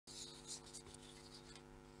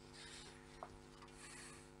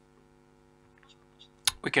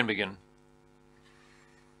We can begin.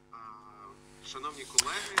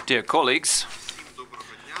 Dear colleagues,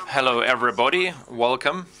 hello everybody,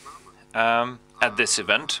 welcome at this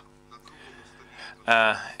event,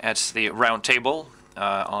 at the round table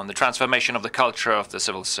on the transformation of the culture of the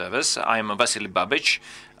civil service. I am Vasyl Babych.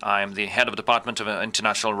 I am the head of the Department of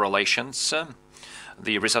International Relations,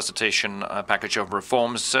 the Resuscitation Package of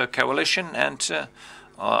Reforms Coalition, and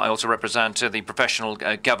I also represent the Professional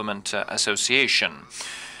Government Association.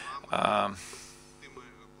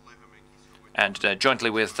 And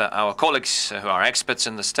jointly with our colleagues who are experts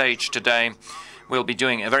in the stage today, we'll be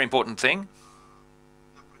doing a very important thing,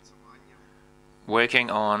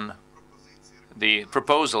 working on the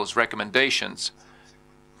proposals, recommendations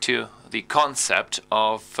to the concept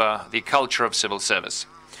of the culture of civil service.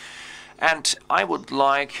 And I would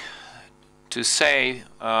like to say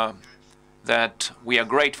that we are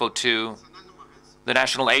grateful to the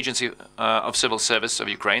National Agency of Civil Service of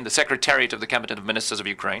Ukraine, the Secretariat of the Cabinet of Ministers of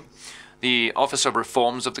Ukraine, the Office of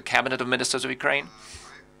Reforms of the Cabinet of Ministers of Ukraine,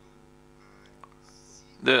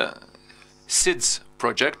 the SIDS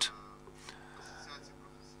project,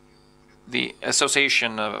 the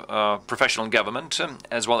Association of Professional Government,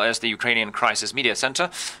 as well as the Ukrainian Crisis Media Center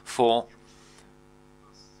for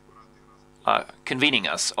convening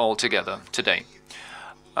us all together today.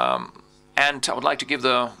 And I would like to give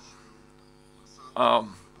the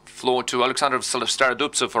floor to Alexander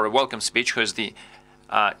Starodubtsev for a welcome speech, who is the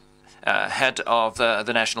head of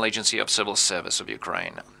the National Agency of Civil Service of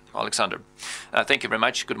Ukraine. Alexander, thank you very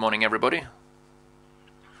much. Good morning, everybody.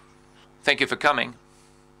 Thank you for coming.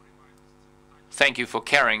 Thank you for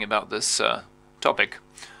caring about this topic.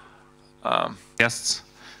 Guests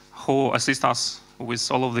who assist us with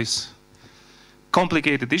all of these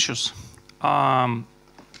complicated issues.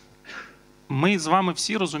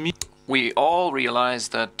 We all realize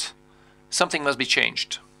that something must be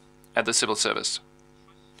changed at the civil service.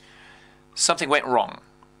 Something went wrong.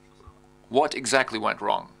 What exactly went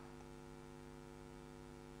wrong?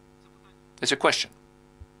 It's a question.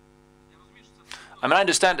 I mean, I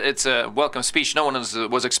understand it's a welcome speech. No one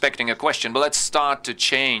was expecting a question, but let's start to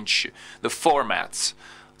change the formats.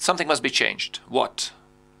 Something must be changed. What?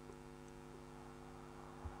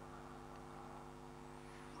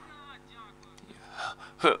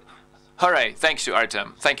 Hooray! Thanks to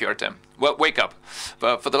Artem. Thank you, Artem. Well, wake up.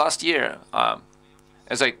 For the last year,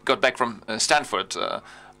 as I got back from Stanford,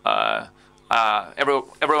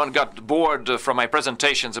 everyone got bored from my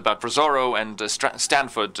presentations about Prozoro and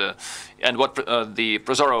Stanford and what the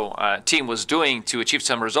Prozoro team was doing to achieve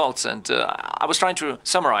some results. And I was trying to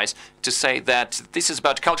summarize to say that this is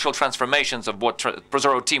about cultural transformations of what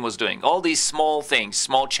Prozoro team was doing. All these small things,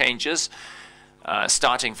 small changes,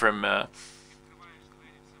 starting from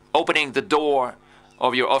opening the door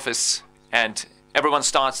of your office and everyone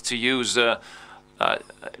starts to use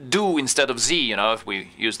do instead of Sie, you know, if we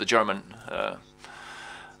use the German,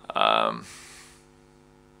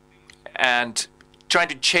 and trying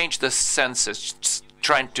to change the senses,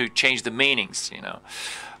 trying to change the meanings, you know.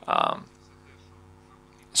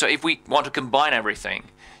 So if we want to combine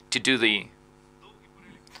everything to do the,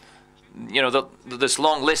 you know, this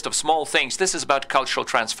long list of small things, this is about cultural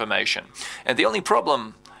transformation. And the only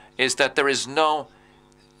problem is that there is no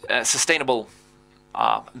sustainable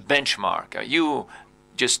benchmark. You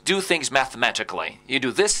just do things mathematically. You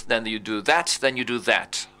do this, then you do that, then you do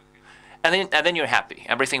that, and then you're happy.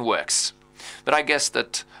 Everything works. But I guess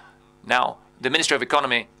that now the Ministry of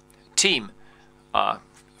Economy team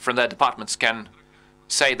from their departments can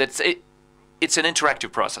say that it's an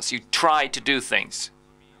interactive process. You try to do things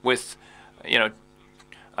with, you know,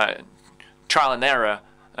 trial and error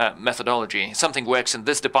methodology. Something works in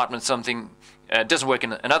this department, something doesn't work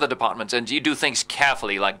in another department, and you do things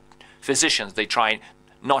carefully, like physicians. They try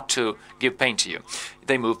not to give pain to you.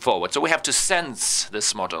 They move forward. So we have to sense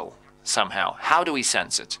this model somehow. How do we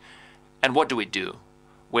sense it? And what do we do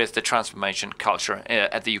with the transformation culture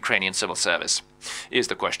at the Ukrainian civil service, is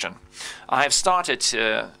the question. I have started,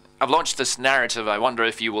 I've launched this narrative. I wonder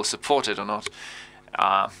if you will support it or not.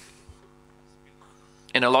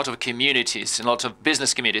 In a lot of communities, in a lot of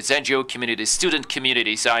business communities, NGO communities, student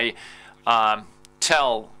communities, I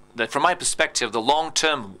tell that from my perspective, the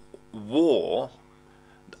long-term war,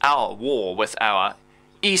 our war with our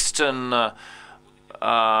Eastern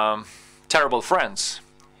terrible friends,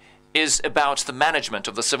 is about the management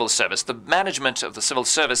of the civil service. The management of the civil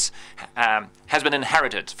service has been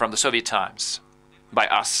inherited from the Soviet times by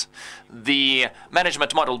us. The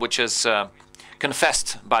management model, which is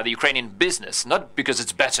confessed by the Ukrainian business, not because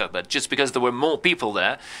it's better, but just because there were more people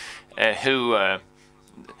there who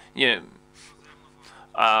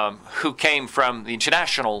who came from the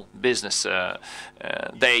international business,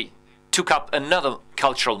 they took up another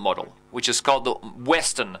cultural model, which is called the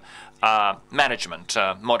Western management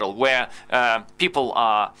model, where people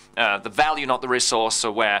are the value, not the resource,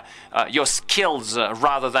 so where your skills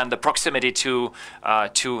rather than the proximity to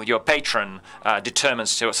your patron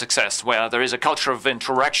determines your success, where there is a culture of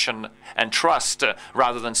interaction and trust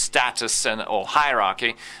rather than status or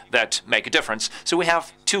hierarchy that make a difference. So we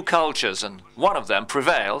have two cultures, and one of them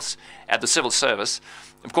prevails at the civil service.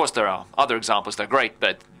 Of course, there are other examples that are great,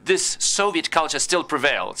 but this Soviet culture still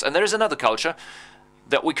prevails. And there is another culture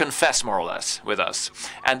that we confess more or less with us.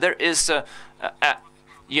 And there is a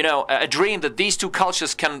dream that these two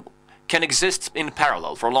cultures can exist in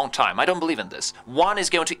parallel for a long time. I don't believe in this. One is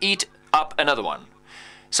going to eat up another one.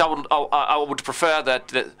 So I would prefer that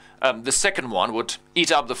the second one would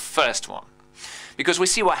eat up the first one. Because we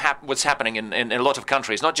see what's happening in a lot of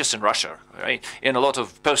countries, not just in Russia, right? In a lot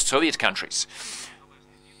of post-Soviet countries.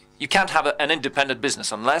 You can't have an independent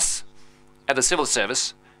business unless at the civil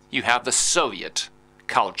service you have the Soviet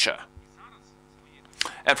culture.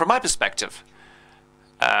 And from my perspective,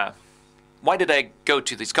 why did I go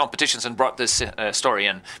to these competitions and brought this story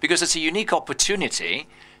in? Because it's a unique opportunity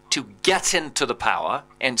to get into the power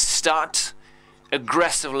and start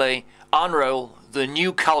aggressively unroll the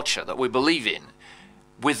new culture that we believe in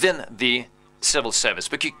within the civil service,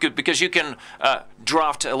 because you can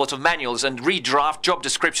draft a lot of manuals and redraft job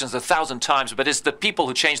descriptions 1,000 times, but it's the people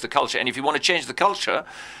who change the culture. And if you want to change the culture,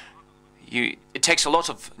 it takes a lot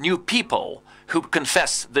of new people who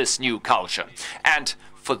confess this new culture. And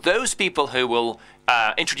for those people who will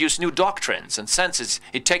introduce new doctrines and senses,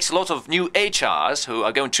 it takes a lot of new HRs who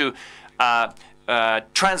are going to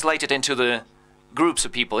translate it into the groups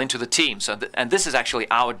of people, into the teams, and this is actually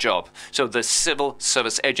our job. So the civil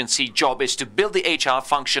service agency job is to build the HR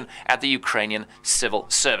function at the Ukrainian civil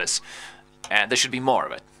service, and there should be more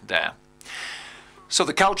of it there. So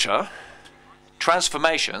the culture,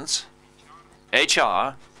 transformations,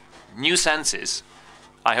 HR, new senses,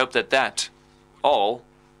 I hope that all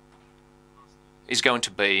is going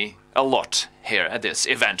to be a lot here at this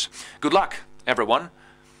event. Good luck, everyone,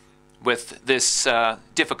 with this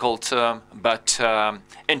difficult but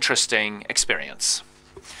interesting experience.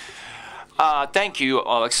 Thank you,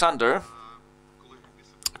 Alexander.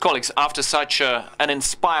 Colleagues, after such an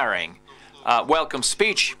inspiring welcome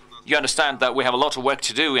speech, you understand that we have a lot of work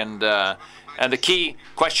to do, and the key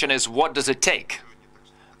question is, what does it take?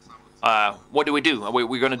 What do we do?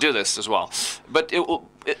 We're going to do this as well. But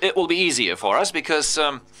it will be easier for us because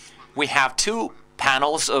we have two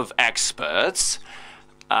panels of experts.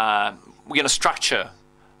 We're going to structure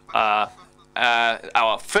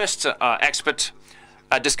our first expert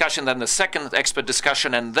discussion, then the second expert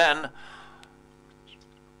discussion, and then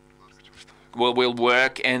we'll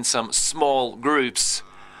work in some small groups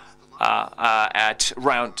at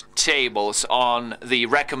round tables on the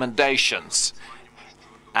recommendations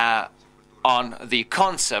on the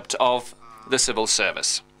concept of the civil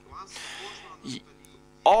service.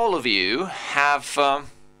 All of you have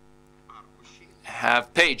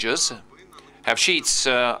pages, have sheets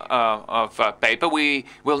of paper. We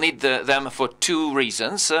will need them for two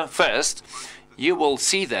reasons. First, you will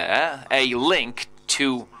see there a link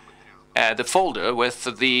to the folder with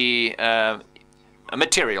the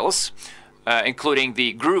materials, including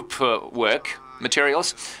the group work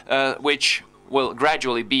materials, which will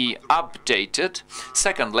gradually be updated.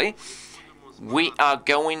 Secondly, we are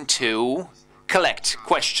going to collect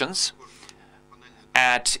questions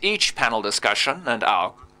at each panel discussion, and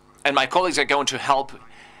my colleagues are going to help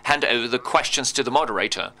hand over the questions to the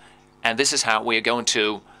moderator. And this is how we are going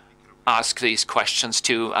to ask these questions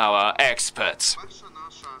to our experts.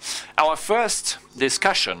 Our first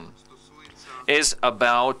discussion is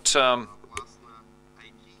about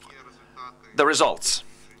the results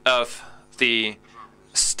of the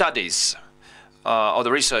studies or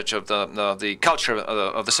the research of the culture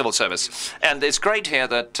of the civil service. And it's great here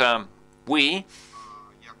that we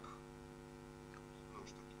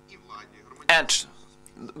and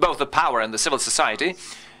both the power and the civil society,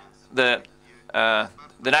 the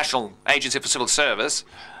National Agency for Civil Service,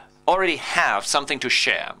 already have something to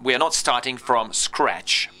share. We are not starting from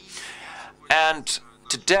scratch. And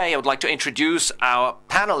today I would like to introduce our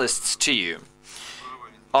panelists to you.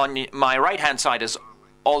 On my right-hand side is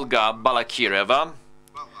Olga Balakireva,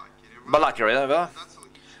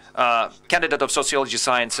 candidate of Sociology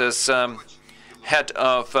Sciences, head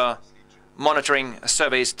of Monitoring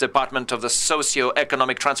Surveys Department of the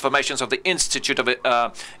Socio-Economic Transformations of the Institute of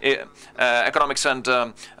Economics and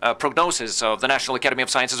Prognosis of the National Academy of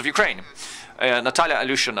Sciences of Ukraine. Natalya,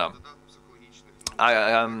 Alyushina,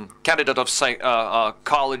 candidate of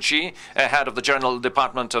psychology, head of the General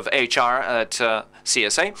Department of HR at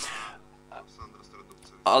CSA.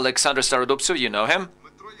 Alexander Starodubtsev, you know him.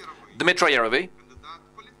 Dmytro Yaroviy,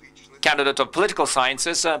 candidate of political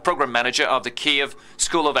sciences, program manager of the Kyiv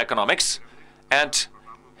School of Economics, and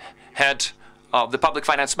head of the public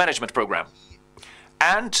finance management program.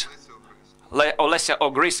 And Olesya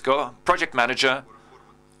Ogryzko, project manager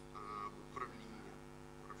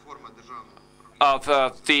of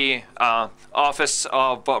the Office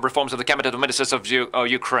of Reforms of the Cabinet of Ministers of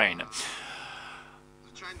Ukraine.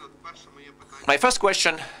 My first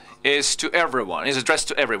question is to everyone, is addressed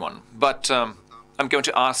to everyone, but I'm going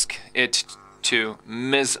to ask it to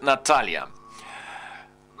Ms. Natalya.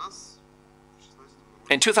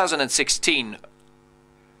 In 2016,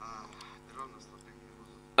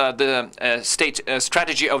 the state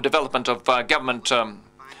strategy of development of government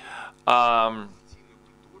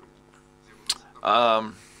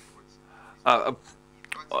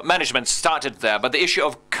management started there, but the issue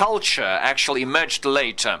of culture actually emerged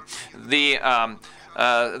later. The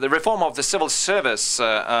reform of the civil service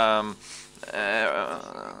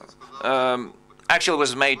actually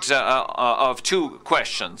was made of two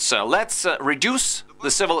questions. Let's reduce the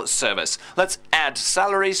civil service. Let's add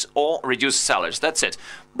salaries or reduce salaries. That's it.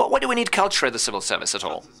 But why do we need culture at the civil service at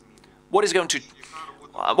all? What is going to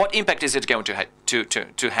what impact is it going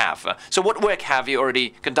to have? So what work have you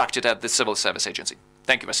already conducted at the Civil Service Agency?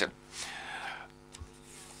 Thank you, Vasyl.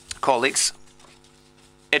 Colleagues,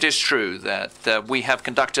 it is true that we have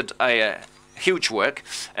conducted a huge work,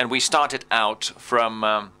 and we started out from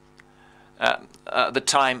the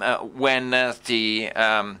time when the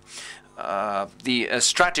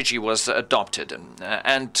strategy was adopted,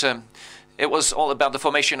 and it was all about the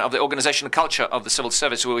formation of the organizational culture of the civil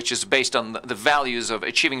service, which is based on the values of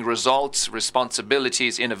achieving results,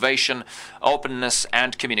 responsibilities, innovation, openness,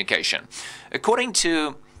 and communication. According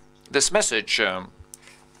to this message,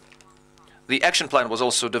 the action plan was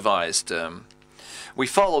also devised. We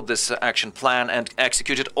followed this action plan and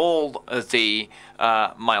executed all the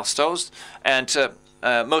milestones, and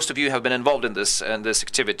most of you have been involved in this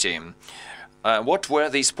activity. What were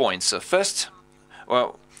these points? First,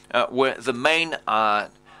 well, were the main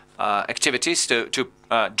activities to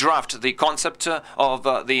draft the concept of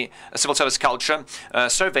the civil service culture,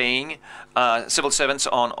 surveying civil servants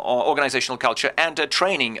on organizational culture, and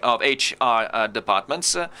training of HR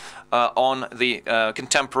departments on the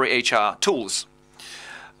contemporary HR tools.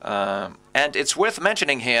 And it's worth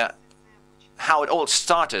mentioning here how it all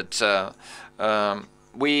started.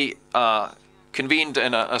 We convened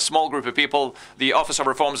in a small group of people the Office of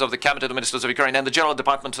Reforms of the Cabinet of Ministers of Ukraine and the General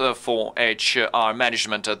Department for HR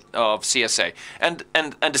Management of CSA, and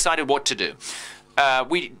decided what to do.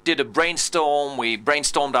 We did a brainstorm. We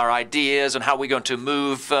brainstormed our ideas on how we're going to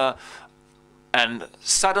move, and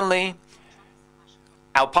suddenly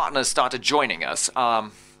our partners started joining us. I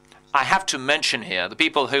have to mention here the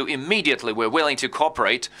people who immediately were willing to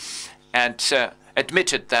cooperate and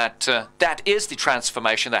admitted that that is the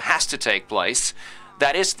transformation that has to take place.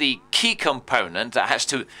 That is the key component that has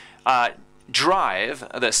to drive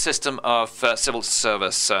the system of civil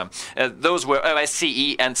service. Those were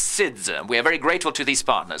OSCE and SIDS. We are very grateful to these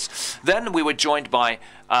partners. Then we were joined by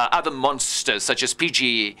other monsters such as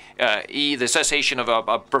PGE, the Association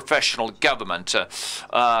of Professional Government,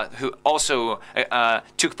 who also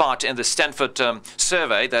took part in the Stanford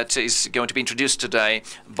survey that is going to be introduced today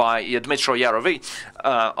by Dmytro Yaroviy.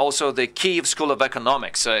 Also, the Kyiv School of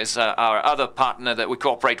Economics is our other partner that we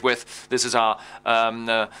cooperate with. This is our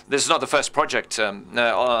this is not the first project.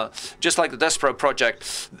 Just like the Despro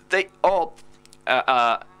project, they all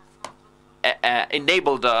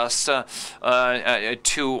enabled us to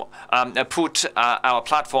put our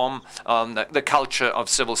platform on the culture of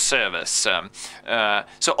civil service.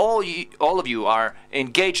 So all of you are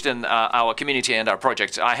engaged in our community and our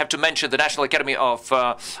project. I have to mention the National Academy of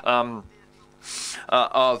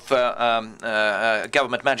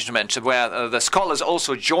government management, where the scholars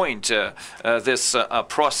also joined this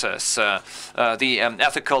process, the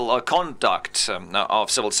ethical conduct of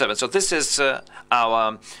civil servants. So this is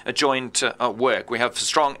our joint work. We have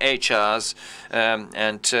strong HRs,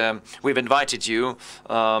 and we've invited you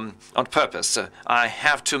on purpose. I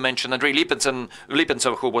have to mention Andrei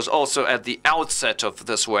Lipintsov, who was also at the outset of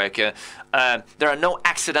this work. There are no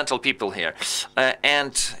accidental people here,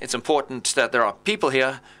 and it's important that there are people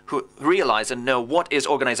here who realize and know what is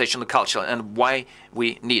organizational culture and why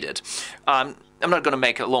we need it. I'm not going to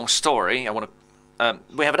make a long story. I want to.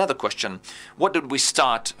 We have another question. What did we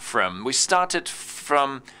start from? We started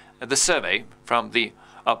from the survey, from the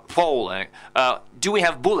poll. Do we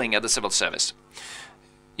have bullying at the civil service?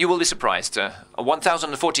 You will be surprised.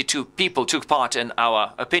 1,042 people took part in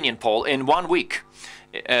our opinion poll in 1 week.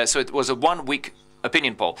 So it was a 1-week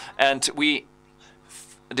opinion poll. And we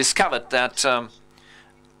discovered that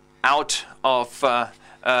out of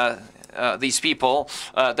these people,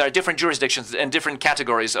 there are different jurisdictions and different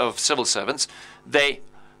categories of civil servants. They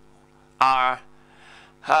are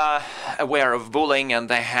aware of bullying, and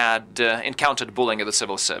they had encountered bullying at the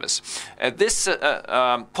civil service. This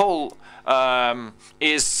poll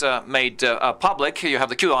is made public. You have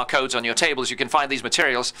the QR codes on your tables. You can find these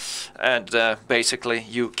materials, and basically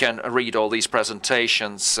you can read all these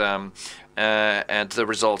presentations and the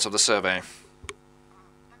results of the survey.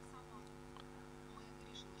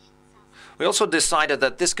 We also decided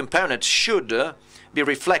that this component should be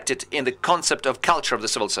reflected in the concept of culture of the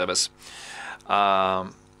civil service.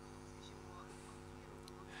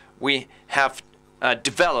 We have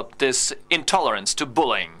developed this intolerance to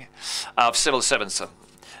bullying of civil servants.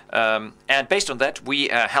 And based on that, we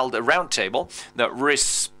held a roundtable, the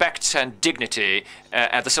respect and dignity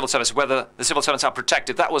at the civil service, whether the civil servants are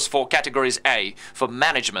protected. That was for categories A, for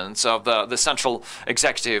managements of the central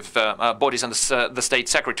executive bodies and the state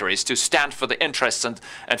secretaries to stand for the interests and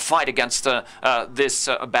fight against this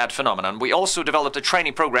bad phenomenon. We also developed a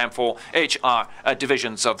training program for HR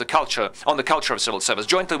divisions of the culture, on the culture of civil service,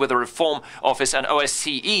 jointly with the Reform Office and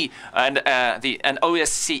OSCE and an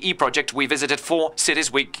OSCE project. We visited 4 cities.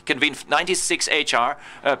 We convened 96 HR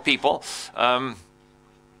people.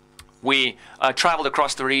 We traveled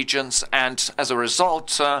across the regions, and as a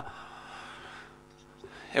result,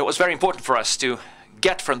 it was very important for us to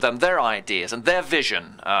get from them their ideas and their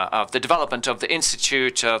vision of the development of the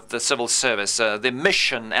Institute of the Civil Service, the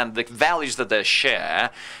mission and the values that they share,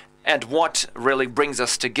 and what really brings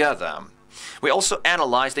us together. We also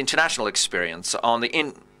analyzed the international experience on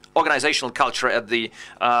the organizational culture at the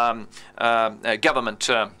government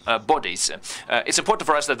bodies. It's important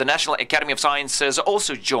for us that the National Academy of Sciences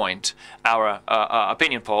also joined our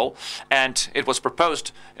opinion poll, and it was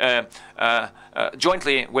proposed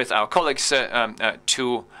jointly with our colleagues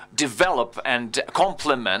to develop and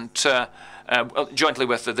complement, jointly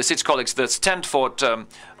with the SITS colleagues, the Stanford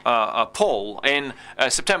poll. In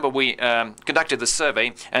September, we conducted the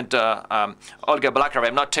survey, and Olga, Balakireva,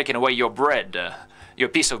 I'm not taking away your bread. Your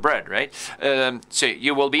piece of bread, right? So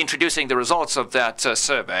you will be introducing the results of that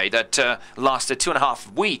survey that lasted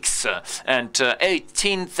 2.5 weeks, and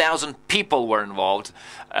 18,000 people were involved,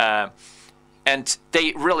 and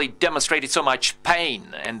they really demonstrated so much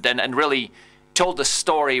pain and really told the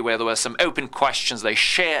story where there were some open questions. They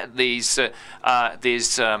shared these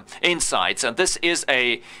insights, and this is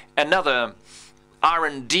another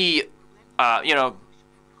R&D,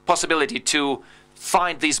 possibility to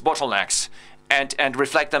find these bottlenecks and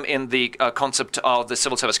reflect them in the concept of the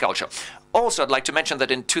civil service culture. Also, I'd like to mention that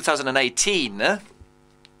in 2018,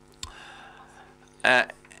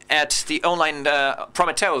 at the online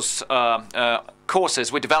Prometheus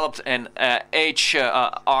courses, we developed an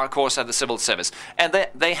HR course at the civil service. And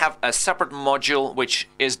they have a separate module which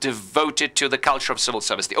is devoted to the culture of civil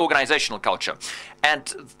service, the organizational culture.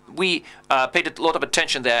 And we paid a lot of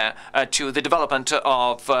attention there to the development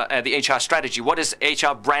of the HR strategy. What is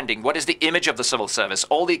HR branding? What is the image of the civil service?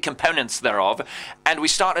 All the components thereof. And we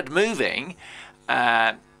started moving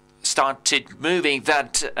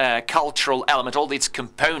that cultural element, all its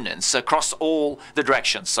components, across all the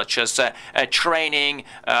directions, such as training,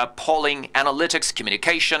 polling, analytics,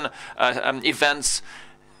 communication, events.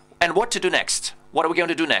 And what to do next? What are we going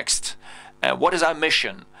to do next? What is our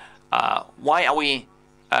mission? Why are we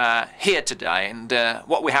here today, and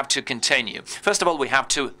what we have to continue? First of all, we have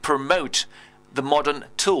to promote the modern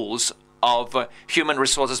tools of human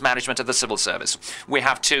resources management at the civil service. We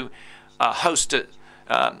have to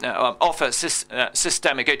offer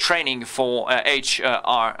systemic training for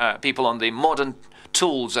HR people on the modern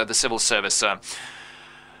tools at the civil service,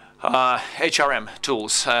 HRM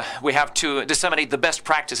tools. We have to disseminate the best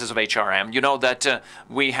practices of HRM. You know that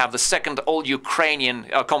we have the second all-Ukrainian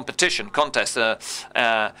contest, and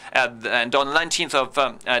on the 19th of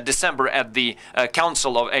December at the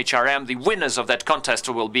Council of HRM, the winners of that contest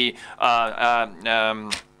will be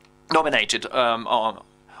nominated on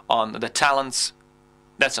the talents.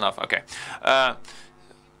 That's enough, okay.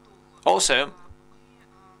 Also,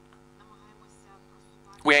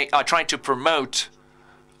 we are trying to promote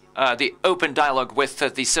the open dialogue with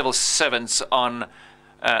the civil servants on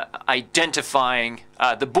identifying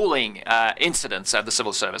the bullying incidents at the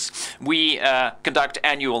civil service. We conduct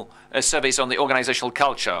annual surveys on the organizational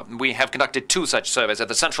culture. We have conducted 2 such surveys at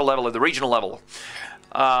the central level and the regional level.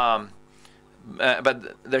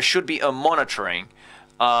 but there should be a monitoring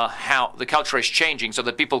how the culture is changing, so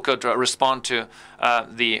that people could respond to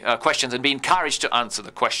the questions and be encouraged to answer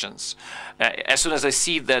the questions. As soon as they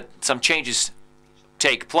see that some changes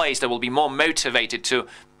take place, they will be more motivated to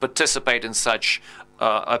participate in such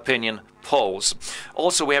opinion polls.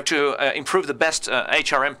 Also, we have to improve the best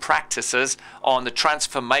HRM practices on the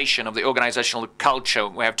transformation of the organizational culture.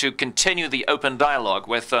 We have to continue the open dialogue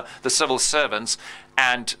with the civil servants,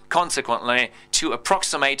 and consequently to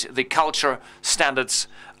approximate the culture standards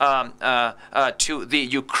to the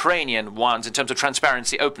Ukrainian ones in terms of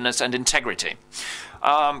transparency, openness and integrity.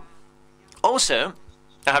 Also,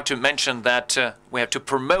 I have to mention that we have to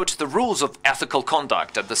promote the rules of ethical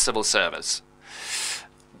conduct at the civil service.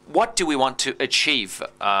 What do we want to achieve?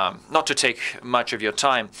 Not to take much of your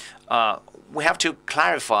time, we have to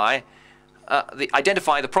clarify,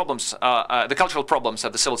 identify the problems, the cultural problems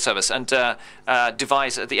of the civil service, and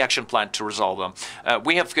devise the action plan to resolve them.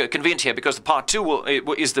 We have convened here because the part 2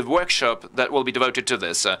 is the workshop that will be devoted to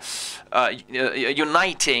this,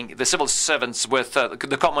 uniting the civil servants with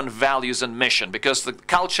the common values and mission, because the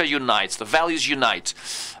culture unites, the values unite.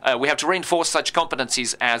 We have to reinforce such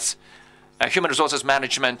competencies as human resources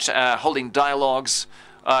management, holding dialogues,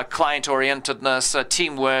 client-orientedness,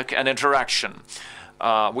 teamwork and interaction.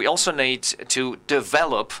 We also need to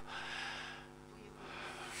develop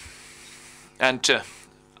and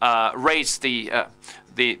raise the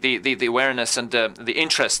awareness and the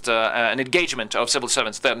interest and engagement of civil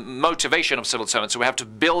servants, the motivation of civil servants. So we have to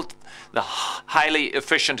build the highly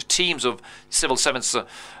efficient teams of civil servants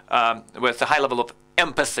with a high level of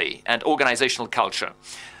empathy and organizational culture.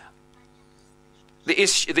 The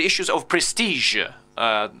issues of prestige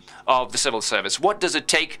of the civil service. What does it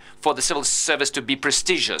take for the civil service to be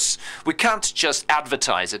prestigious? We can't just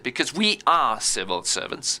advertise it, because we are civil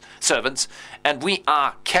servants, and we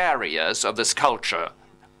are carriers of this culture,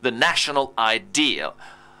 the national ideal.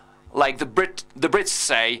 Like the Brits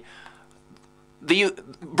say,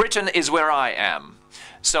 Britain is where I am.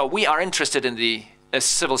 So we are interested in the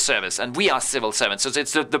civil service, and we are civil servants. So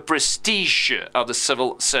it's the prestige of the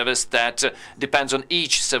civil service that depends on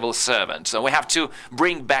each civil servant. So we have to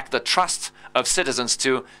bring back the trust of citizens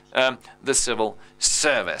to the civil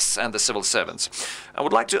service and the civil servants. I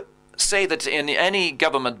would like to say that in any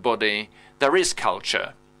government body there is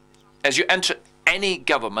culture. As you enter any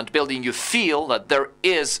government building, you feel that there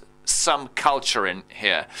is some culture in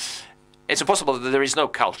here. It's impossible that there is no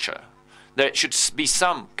culture. There should be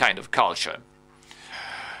some kind of culture.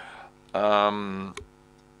 Also,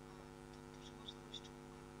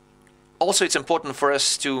 it's important for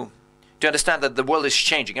us to understand that the world is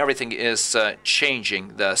changing. Everything is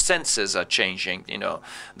changing. The senses are changing. You know,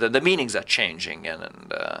 the meanings are changing,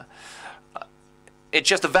 and it's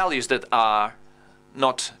just the values that are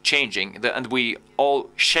not changing, and we all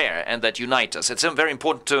share, and that unite us. It's very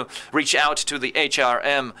important to reach out to the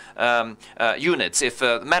HRM units. If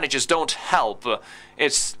managers don't help,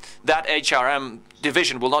 it's that HRM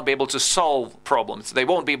division will not be able to solve problems. They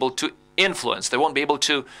won't be able to influence. They won't be able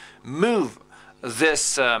to move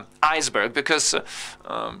this iceberg, because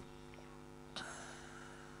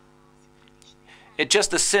it's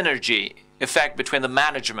just the synergy effect between the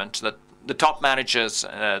management, the top managers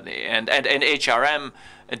and HRM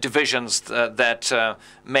divisions that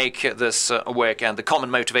make this work, and the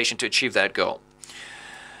common motivation to achieve that goal.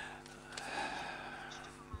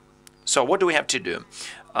 So what do we have to do?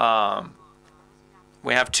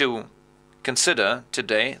 We have to consider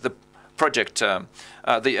today the project,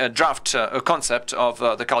 the draft concept of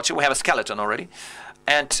the culture. We have a skeleton already,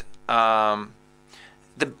 and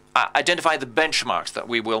identify the benchmarks that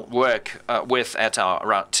we will work with at our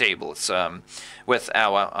round tables, with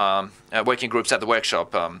our working groups at the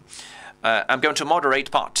workshop. I'm going to moderate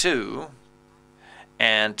part 2,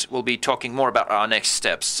 and we'll be talking more about our next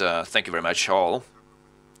steps. Thank you very much, all.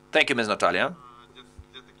 Thank you, Ms. Natalya.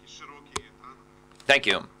 Thank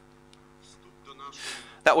you.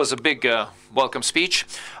 That was a big welcome speech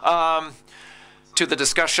to the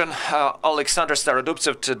discussion. Alexander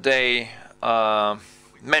Starodubtsev today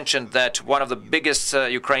mentioned that one of the biggest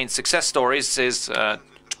Ukraine success stories is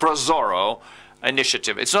Prozoro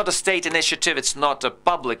initiative. It's not a state initiative, it's not a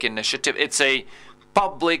public initiative, it's a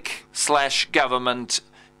public/government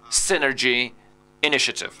synergy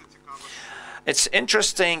initiative. It's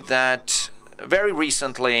interesting that very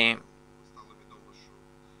recently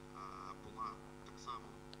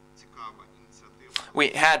we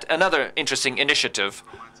had another interesting initiative,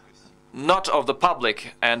 not of the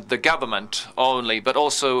public and the government only, but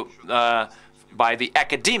also by the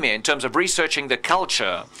academia in terms of researching the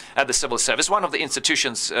culture at the civil service. One of the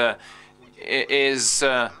institutions is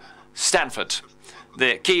Stanford,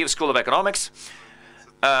 the Kyiv School of Economics,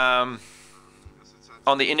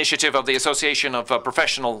 on the initiative of the Association of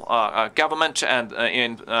Professional Government and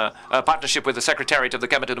in partnership with the Secretariat of the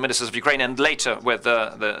Cabinet of Ministers of Ukraine and later with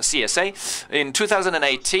the CSA. In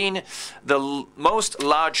 2018, the most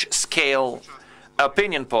large-scale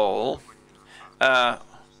opinion poll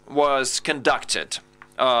was conducted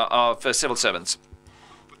of civil servants.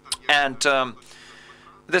 And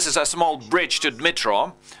this is a small bridge to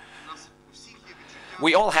Dmytro.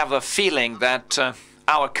 We all have a feeling that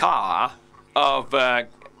our car of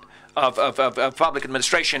public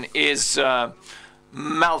administration is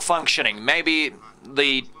malfunctioning. Maybe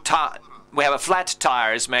we have a flat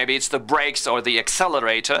tires, maybe it's the brakes or the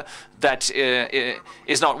accelerator that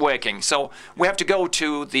is not working. So we have to go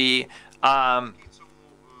to the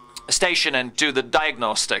station and do the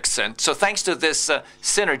diagnostics. And so thanks to this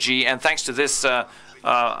synergy and thanks to this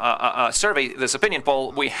survey, this opinion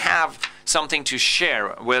poll, we have something to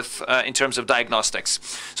share with in terms of diagnostics.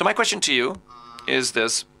 So my question to you is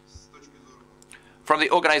this: from the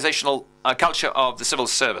organizational culture of the civil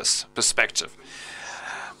service perspective,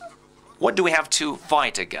 what do we have to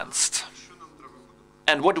fight against?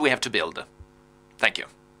 And what do we have to build? Thank you.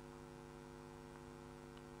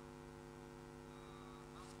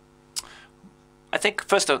 I think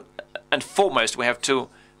first and foremost we have to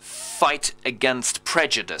fight against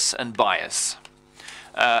prejudice and bias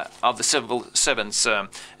of the civil servants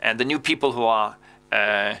and the new people who are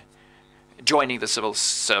joining the civil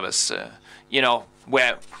service. You know,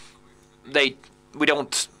 where we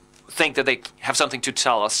don't think that they have something to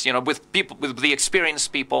tell us. You know, with the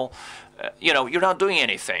experienced people, you know, you're not doing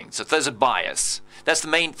anything. So there's a bias. That's the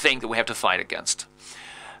main thing that we have to fight against.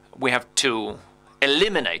 We have to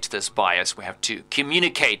eliminate this bias. We have to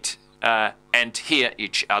communicate and hear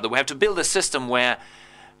each other. We have to build a system where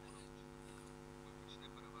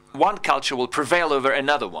one culture will prevail over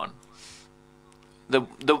another one.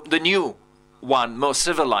 The new one, more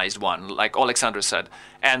civilized one, like Alexander said,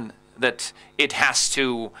 and that it has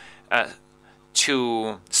to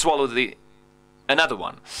swallow another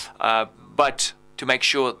one, but to make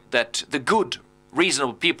sure that the good,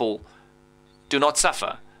 reasonable people do not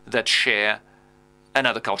suffer that share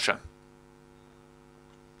another culture.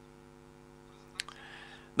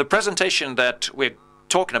 The presentation that we're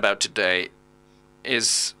talking about today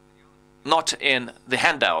is not in the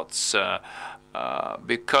handouts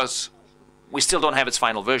because we still don't have its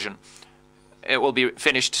final version. It will be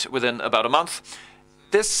finished within about a month.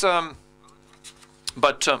 This, I'll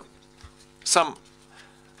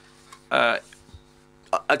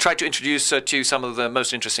try to introduce to you some of the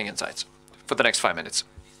most interesting insights for the next 5 minutes.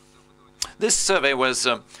 This survey was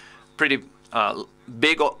pretty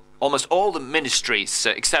big. Almost all the ministries,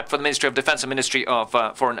 except for the Ministry of Defense and Ministry of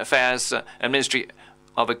Foreign Affairs and Ministry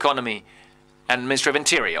of Economy and Ministry of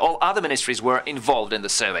Interior, all other ministries were involved in the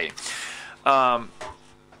survey.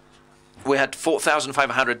 We had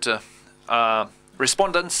 4,500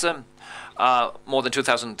 respondents. More than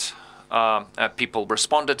 2,000 people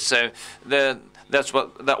responded. So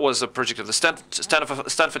that was a project of the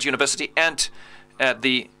Stanford University, and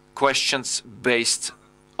the questions based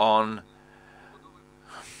on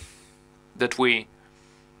that we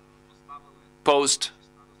posed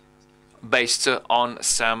based on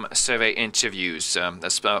some survey interviews.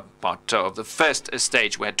 As part of the first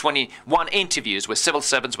stage, we had 21 interviews with civil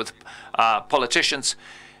servants, with politicians,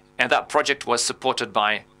 and that project was supported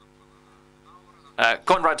by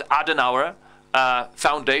Konrad Adenauer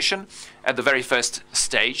Foundation at the very first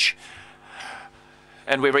stage.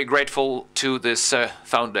 And we're very grateful to this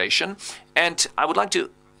foundation. And I would like to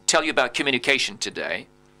tell you about communication today.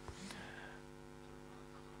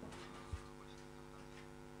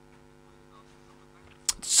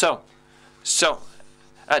 So,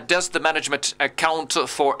 does the management account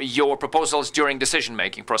for your proposals during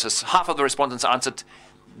decision-making process? Half of the respondents answered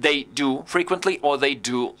they do frequently or they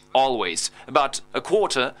do always. About a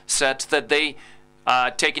quarter said that they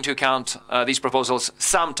take into account these proposals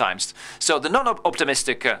sometimes. So the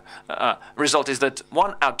non-optimistic result is that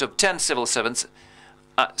 1 out of 10 civil servants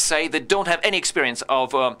say they don't have any experience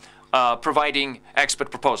of providing expert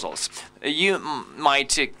proposals. You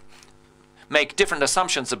might make different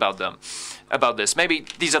assumptions about this. Maybe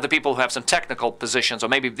these are the people who have some technical positions, or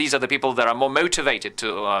maybe these are the people that are more motivated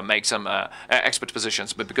to make some expert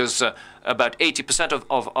positions, but because about 80%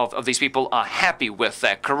 of these people are happy with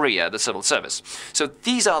their career, the civil service. So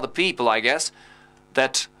these are the people, I guess,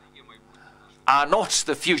 that are not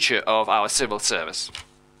the future of our civil service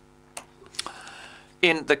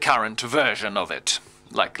in the current version of it,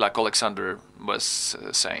 like Alexander was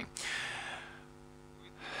saying.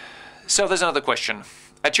 So there's another question.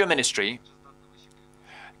 at your ministry,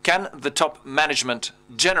 can the top management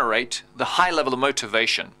generate the high level of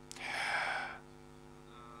motivation?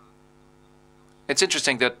 It's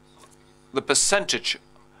interesting that the percentage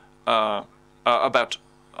about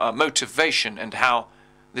motivation and how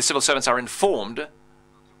the civil servants are informed,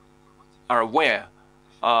 are aware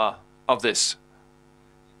of this.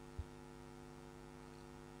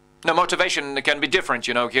 Now, motivation can be different,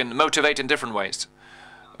 you know, can motivate in different ways.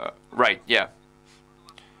 Right, yeah.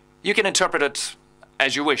 You can interpret it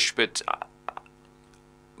as you wish, but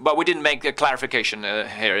we didn't make a clarification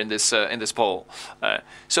here in this poll.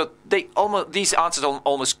 So these answers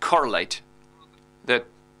almost correlate. That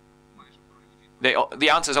the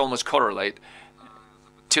answers almost correlate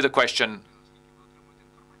to the question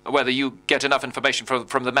whether you get enough information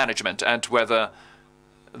from the management and whether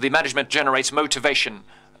the management generates motivation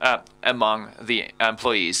among the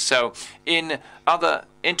employees. So in other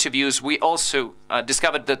interviews, we also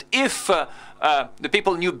discovered that if the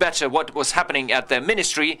people knew better what was happening at their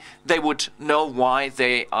ministry, they would know why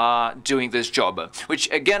they are doing this job, which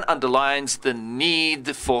again underlines the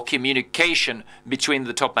need for communication between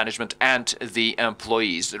the top management and the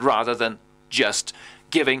employees, rather than just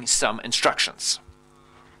giving some instructions.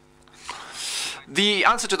 The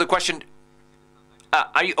answer to the question,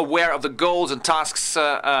 are you aware of the goals and tasks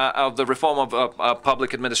of the reform of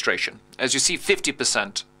public administration? As you see,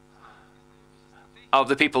 50% of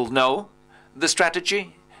the people know the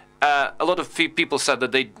strategy. A lot of people said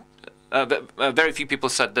that they, very few people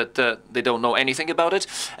said that they don't know anything about it.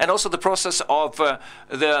 And also the process of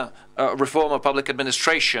the reform of public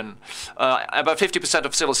administration, about 50%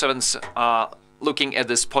 of civil servants are looking at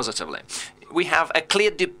this positively. We have a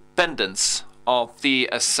clear dependence of the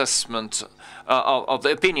assessment of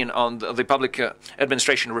the opinion on the public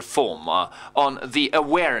administration reform, on the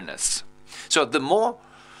awareness. So the more,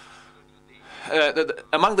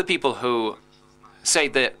 among the people who say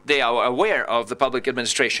that they are aware of the public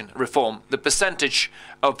administration reform, the percentage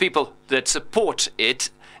of people that support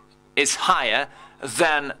it is higher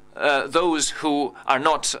than those who are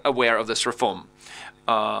not aware of this reform.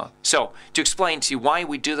 So to explain to you why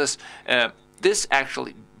we do this, this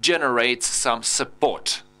actually generates some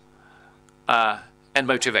support and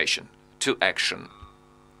motivation to action.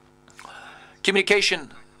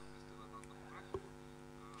 Communication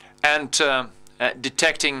and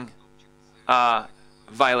detecting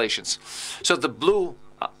violations. So the blue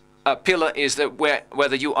pillar is that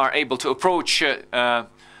whether you are able to approach to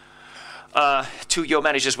your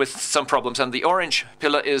managers with some problems, and the orange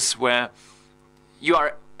pillar is where you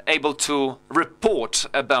are able to report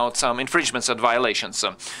about some infringements and violations.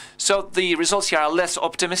 So the results here are less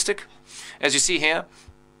optimistic. As you see here,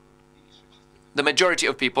 the majority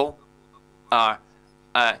of people are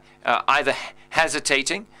either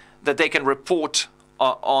hesitating that they can report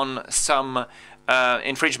on some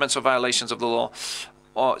infringements or violations of the law.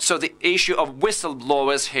 So the issue of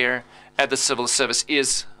whistleblowers here at the civil service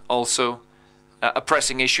is also a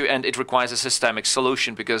pressing issue, and it requires a systemic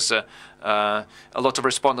solution, because a lot of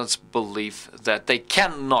respondents believe that they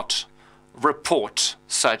cannot report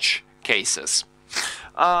such cases.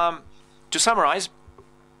 To summarize,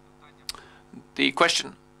 the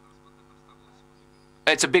question,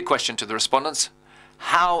 it's a big question to the respondents.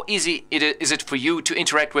 How easy is it for you to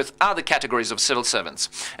interact with other categories of civil servants?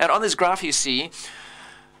 And on this graph you see,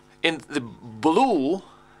 in the blue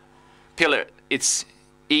pillar, it's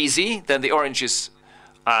easy, then the orange is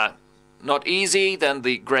not easy, then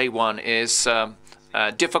the gray one is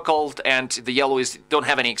difficult, and the yellow is don't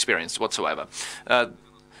have any experience whatsoever.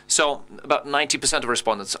 So about 90% of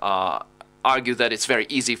respondents argue that it's very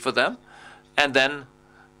easy for them. And then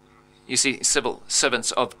you see civil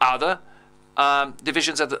servants of other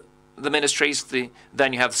divisions of the ministries,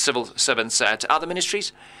 then you have civil servants at other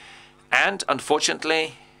ministries. And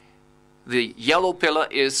unfortunately, the yellow pillar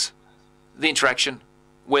is the interaction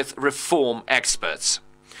with reform experts.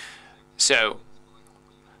 So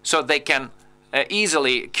they can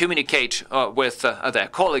easily communicate with their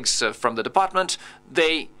colleagues from the department.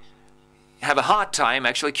 They have a hard time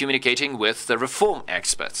actually communicating with the reform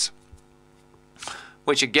experts,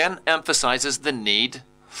 which again emphasizes the need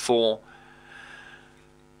for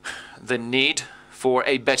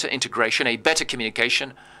a better integration, a better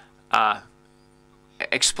communication,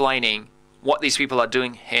 explaining what these people are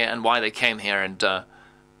doing here and why they came here, and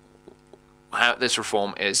how this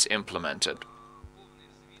reform is implemented.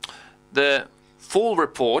 The full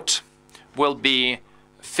report will be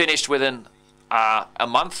finished within a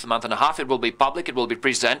month and a half. It will be public, it will be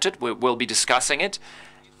presented, we will be discussing it,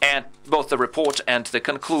 and both the report and the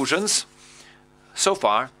conclusions. So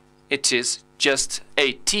far, it is just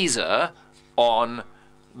a teaser on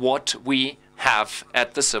what we have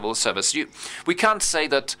at the civil service. We can't say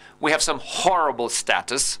that we have some horrible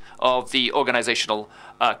status of the organizational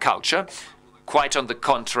culture. Quite on the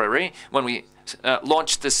contrary, when we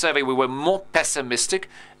launched this survey, we were more pessimistic.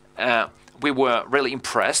 We were really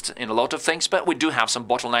impressed in a lot of things, but we do have some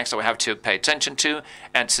bottlenecks that we have to pay attention to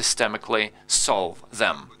and systemically solve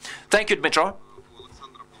them. Thank you, Dmytro.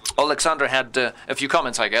 Alexander had a few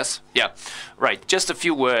comments, I guess. Yeah, right. Just a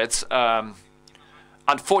few words.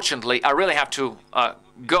 Unfortunately, I really have to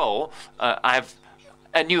go. I have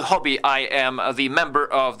a new hobby. I am the member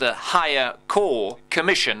of the Higher Core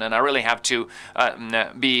Commission, and I really have to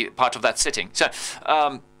be part of that sitting. So,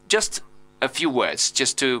 just a few words,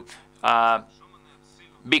 just to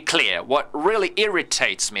be clear. What really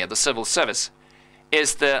irritates me at the civil service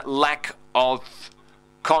is the lack of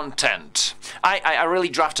content. I really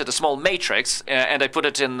drafted a small matrix and I put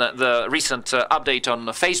it in the recent update on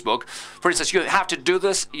Facebook. For instance, you have to do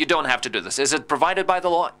this, you don't have to do this. Is it provided by the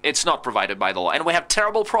law? It's not provided by the law. And we have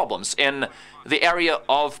terrible problems in the area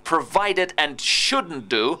of provided and shouldn't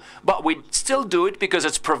do, but we still do it because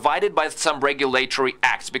it's provided by some regulatory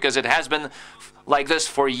acts, because it has been like this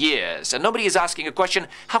for years. And nobody is asking a question,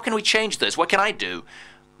 how can we change this? What can I do?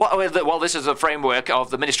 Well, this is the framework of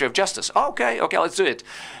the Ministry of Justice. Okay, let's do it.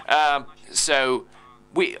 So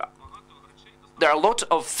there are a lot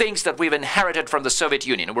of things that we've inherited from the Soviet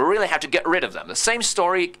Union, and we really have to get rid of them. The same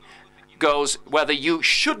story goes whether you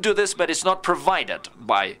should do this, but it's not provided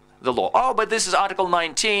by the law. Oh, but this is Article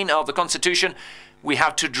 19 of the Constitution. We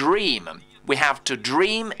have to dream. We have to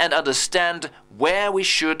dream and understand where we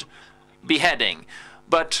should be heading.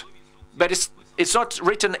 But it's not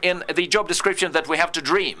written in the job description that we have to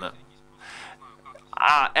dream.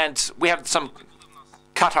 And we have some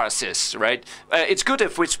catharsis, right? It's good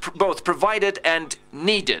if it's both provided and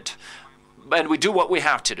needed. And we do what we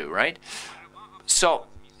have to do, right? So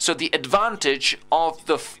the advantage of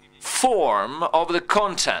the form, of the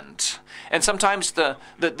content, and sometimes the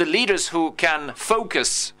leaders who can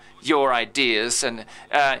focus your ideas, and,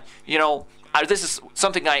 this is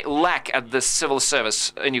something I lack at the civil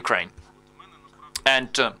service in Ukraine.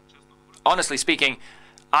 And honestly speaking,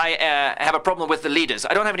 I have a problem with the leaders.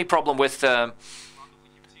 I don't have any problem with the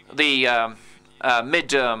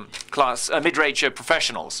mid-range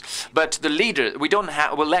professionals, but the leader, we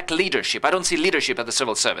lack leadership. I don't see leadership at the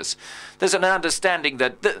civil service. There's an understanding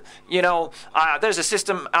that there's a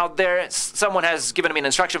system out there. Someone has given me an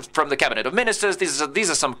instruction from the cabinet of ministers. These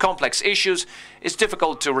are some complex issues. It's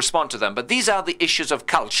difficult to respond to them, but these are the issues of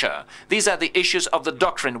culture. These are the issues of the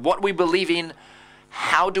doctrine, what we believe in.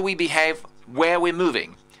 How do we behave? Where we're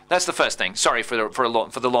moving? That's the first thing. Sorry for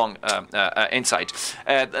the long insight.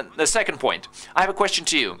 The second point. I have a question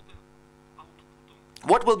to you.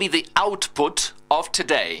 What will be the output of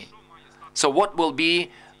today? So what will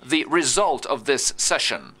be the result of this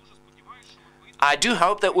session? I do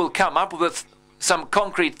hope that we'll come up with some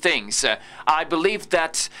concrete things. I believe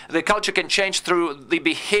that the culture can change through the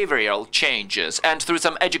behavioral changes and through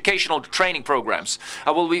some educational training programs. I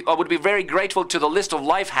would be very grateful to the list of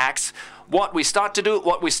life hacks, what we start to do,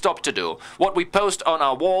 what we stop to do, what we post on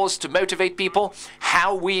our walls to motivate people,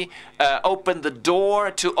 how we open the door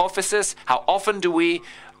to offices, how often do we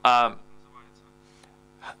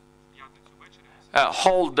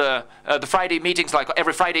hold the Friday meetings, like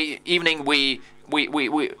every Friday evening we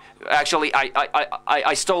actually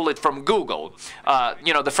I stole it from Google,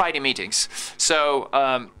 the Friday meetings. So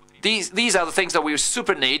these are the things that we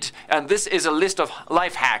super need, and this is a list of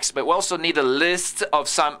life hacks, but we also need a list of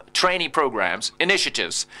some training programs,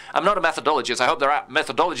 initiatives. I'm not a methodologist. I hope there are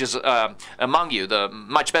methodologists among you, the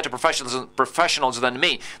much better professionals than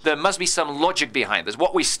me. There must be some logic behind this,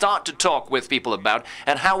 what we start to talk with people about,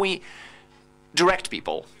 and how we direct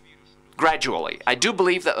people. Gradually. I do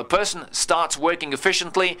believe that a person starts working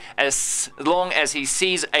efficiently as long as he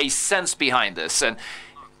sees a sense behind this.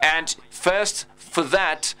 And first, for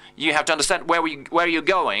that, you have to understand where you're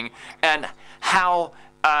going and how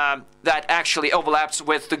that actually overlaps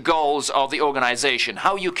with the goals of the organization.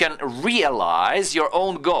 How you can realize your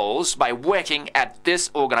own goals by working at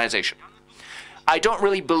this organization. I don't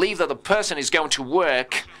really believe that the person is going to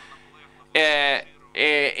work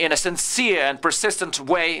in a sincere and persistent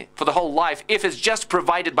way for the whole life if it's just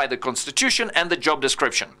provided by the Constitution and the job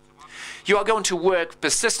description. You are going to work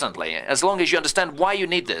persistently as long as you understand why you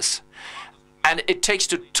need this. And it takes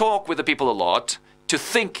to talk with the people a lot, to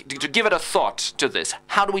think, to give it a thought to this.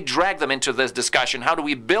 How do we drag them into this discussion? How do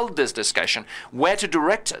we build this discussion? Where to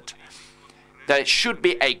direct it? There should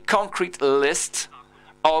be a concrete list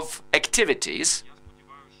of activities,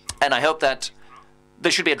 and I hope that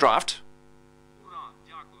there should be a draft.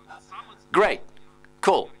 Great.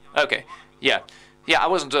 Cool. Okay. Yeah. Yeah, I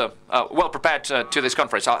wasn't well prepared to this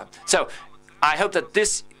conference. So I hope that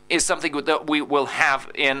this is something that we will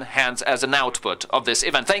have in hands as an output of this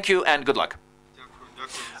event. Thank you and good luck.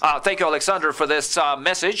 Thank you, Alexander, for this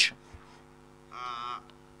message.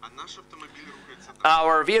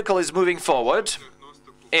 Our vehicle is moving forward.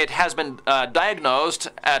 It has been diagnosed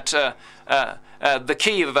at the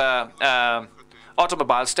Kyiv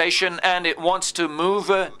automobile station, and it wants to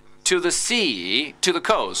move to the sea, to the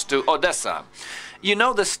coast, to Odessa. You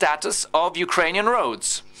know the status of Ukrainian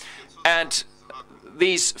roads, and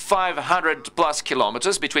these 500+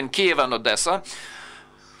 kilometers between Kyiv and Odessa,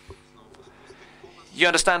 you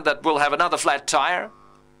understand that we'll have another flat tire,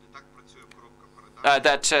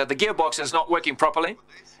 that the gearbox is not working properly,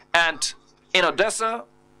 and in Odessa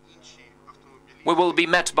we will be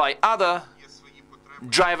met by other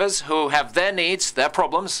drivers who have their needs, their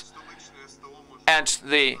problems, and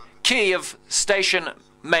the Kyiv station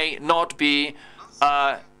may not be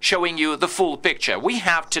showing you the full picture. We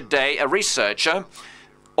have today a researcher,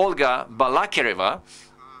 Olga Balakireva,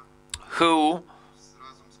 who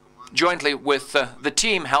jointly with the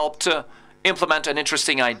team helped implement an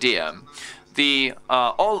interesting idea. The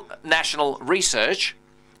all-national research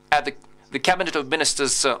at the Cabinet of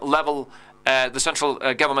Ministers level, the central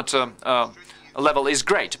government level is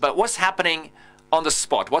great, but what's happening on the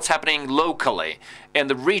spot? What's happening locally in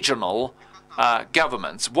the regional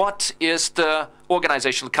governments? What is the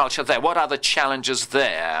organizational culture there? What are the challenges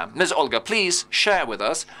there? Ms. Olga, please share with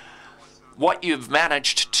us what you've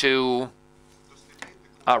managed to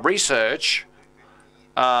research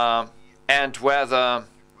and whether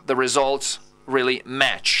the results really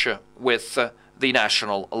match with the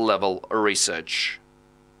national level research.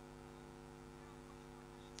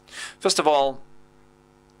 First of all,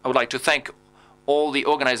 I would like to thank all the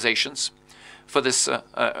organizations for this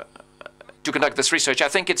to conduct this research. I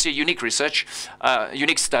think it's a unique research,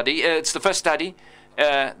 unique study. It's the first study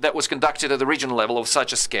that was conducted at the regional level of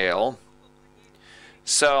such a scale.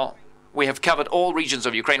 So we have covered all regions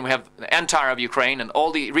of Ukraine. We have the entire of Ukraine, and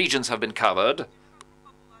all the regions have been covered.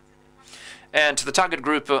 And the target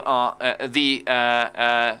group are the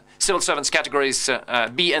civil servants categories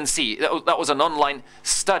B and C. That was an online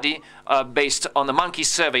study based on the Monkey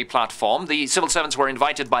Survey platform. The civil servants were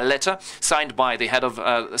invited by letter, signed by the head of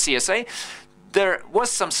CSA. There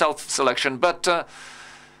was some self-selection, but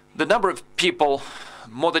the number of people,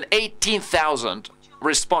 more than 18,000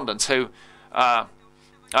 respondents who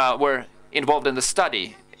were involved in the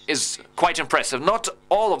study, is quite impressive. Not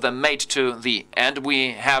all of them made to the end.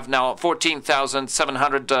 We have now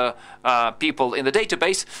 14,700 people in the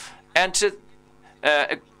database, and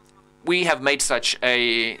we have made such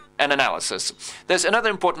an analysis. There's another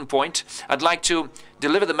important point. I'd like to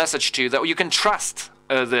deliver the message to you that you can trust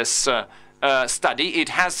this study. It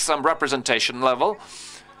has some representation level.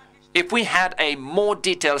 If we had a more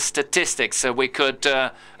detailed statistics, we could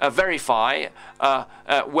verify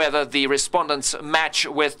whether the respondents match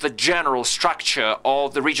with the general structure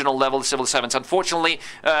of the regional level civil servants. Unfortunately,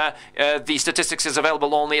 the statistics is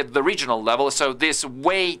available only at the regional level, so this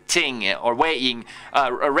weighting or weighing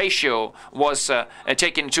ratio was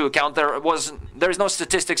taken into account. There is no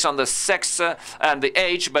statistics on the sex and the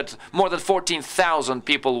age, but more than 14,000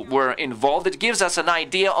 people were involved. It gives us an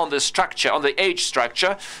idea on the structure, on the age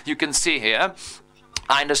structure. You can see here.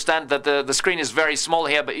 I understand that the screen is very small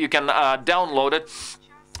here, but you can download it.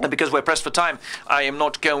 And because we're pressed for time, I am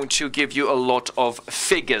not going to give you a lot of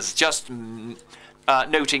figures, just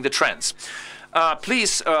noting the trends.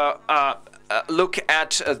 Please look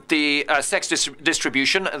at the sex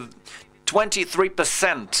distribution.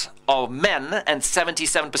 23% of men and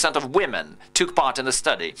 77% of women took part in the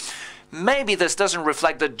study. Maybe this doesn't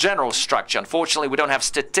reflect the general structure. Unfortunately, we don't have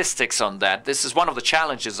statistics on that. This is one of the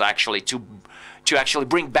challenges, actually, to actually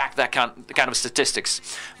bring back that kind of statistics.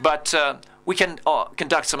 But we can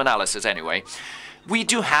conduct some analysis anyway. We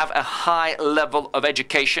do have a high level of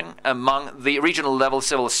education among the regional level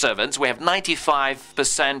civil servants. We have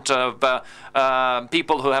 95% of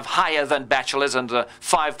people who have higher than bachelors and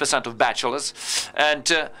 5% of bachelors. And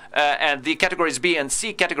the categories B and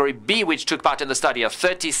C, category B, which took part in the study, are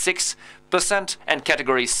 36%, and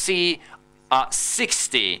category C are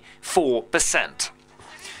 64%.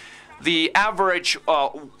 The average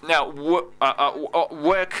work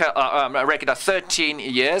record are 13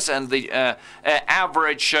 years, and the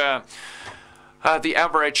average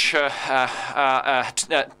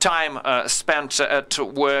time spent at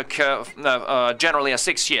work generally are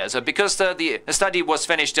 6 years. Because the study was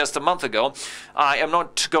finished just a month ago, I am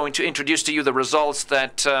not going to introduce to you the results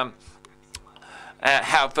that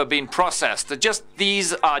have been processed.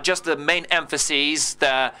 These are just the main emphases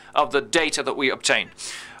of the data that we obtained.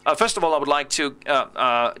 First of all, I would like to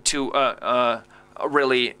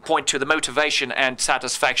really point to the motivation and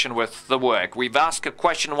satisfaction with the work. We've asked a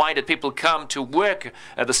question: why did people come to work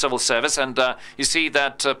at the civil service? And you see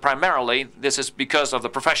that primarily this is because of the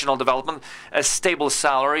professional development, stable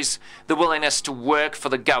salaries, the willingness to work for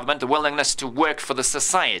the government, the willingness to work for the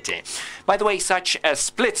society. By the way, such a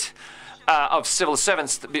split of civil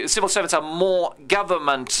servants are more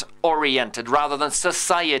government-oriented rather than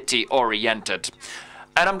society-oriented.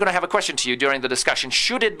 And I'm going to have a question to you during the discussion.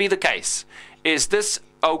 Should it be the case? Is this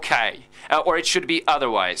okay? Or it should be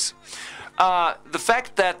otherwise? The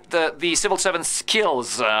fact that the civil servant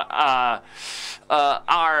skills are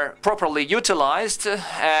properly utilized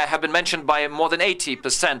have been mentioned by more than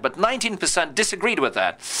 80%, but 19% disagreed with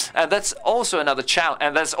that. And that's also another challenge,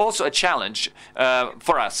 and that's also a challenge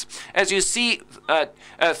for us. As you see,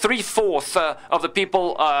 3/4 of the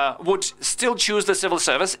people would still choose the civil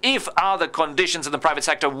service if other conditions in the private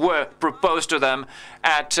sector were proposed to them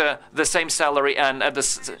at the same salary and at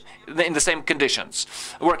in the same conditions,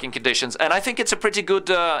 working conditions. And I think it's a pretty good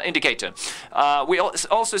indicator. We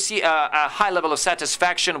also see a high level of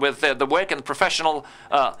satisfaction with the work and professional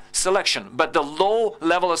selection, but the low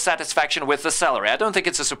level of satisfaction with the salary. I don't think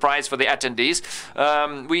it's a surprise for the attendees.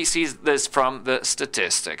 We see this from the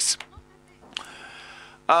statistics.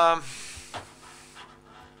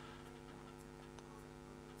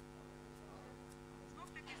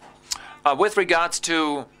 With regards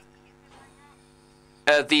to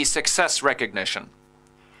the success recognition,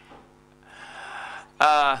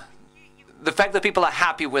 the fact that people are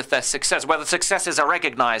happy with their success, whether successes are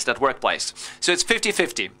recognized at workplace. So it's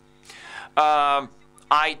 50-50.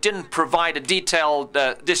 I didn't provide a detailed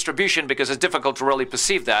distribution because it's difficult to really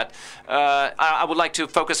perceive that. I would like to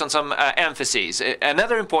focus on some emphases.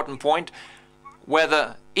 Another important point,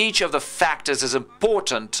 whether each of the factors is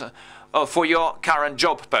important for your current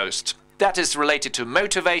job post. That is related to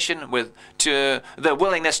motivation, to the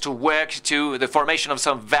willingness to work, to the formation of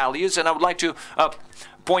some values. And I would like to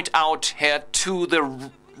point out here to the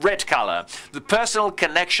red color. The personal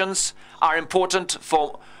connections are important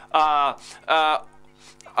for more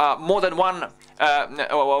than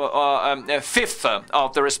 1/5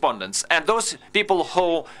 of the respondents. And those people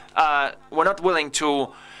who were not willing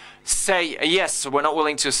to say yes, we're not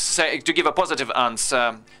willing to give a positive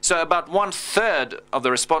answer. So about 1/3 of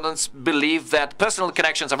the respondents believe that personal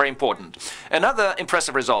connections are very important. Another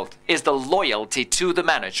impressive result is the loyalty to the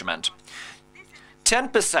management.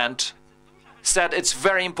 10% said it's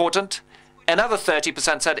very important. Another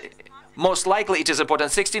 30% said most likely it is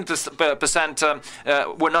important. 16%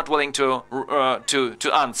 were not willing to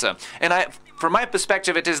answer. And from my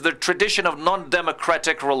perspective, it is the tradition of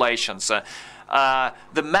non-democratic relations.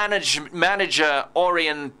 The manager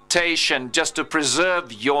orientation just to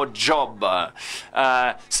preserve your job,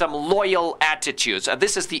 some loyal attitudes.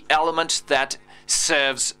 This is the element that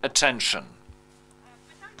serves attention.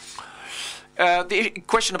 The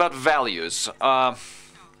question about values.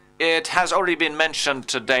 It has already been mentioned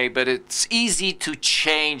today, but it's easy to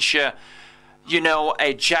change you know,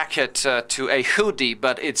 a jacket to a hoodie,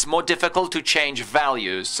 but it's more difficult to change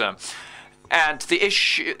values. And the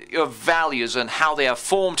issue of values and how they are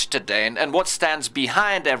formed today and what stands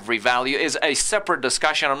behind every value is a separate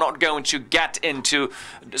discussion. I'm not going to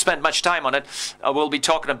spend much time on it. We'll be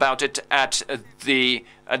talking about it at the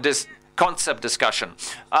this concept discussion.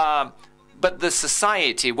 But the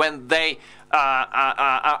society, when they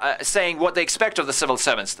saying what they expect of the civil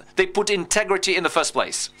servants, they put integrity in the first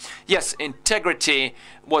place. Yes, integrity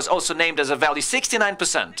was also named as a value.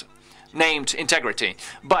 69% named integrity.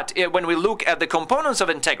 But when we look at the components of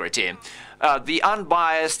integrity, the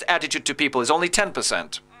unbiased attitude to people is only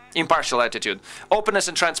 10%. Impartial attitude. Openness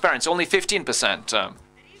and transparency, only 15%.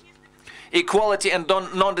 Equality and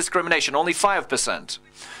non-discrimination, only 5%.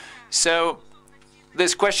 So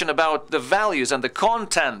this question about the values and the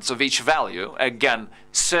contents of each value, again,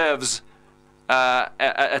 serves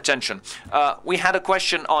attention. We had a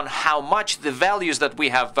question on how much the values that we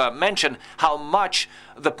have mentioned, how much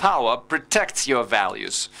the power protects your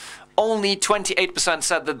values. Only 28%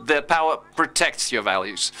 said that the power protects your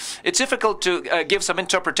values. It's difficult to give some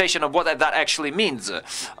interpretation of what that actually means.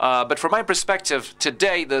 But from my perspective,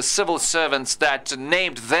 today, the civil servants that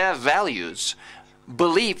named their values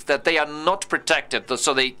believe that they are not protected,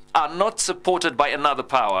 so they are not supported by another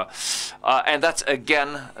power. And that's,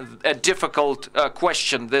 again, a difficult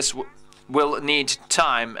question. This will need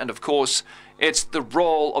time, and of course it's the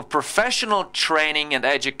role of professional training and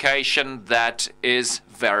education that is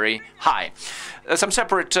very high. Some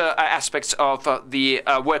separate aspects of the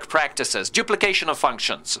work practices. Duplication of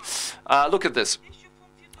functions. Look at this.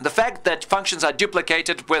 The fact that functions are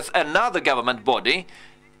duplicated with another government body,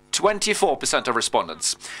 24% of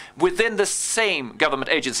respondents. Within the same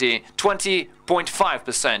government agency,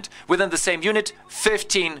 20.5%. Within the same unit,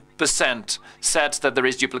 15% said that there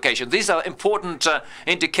is duplication. These are important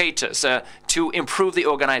indicators to improve the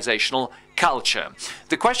organizational culture.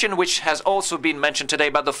 The question which has also been mentioned today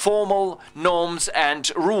about the formal norms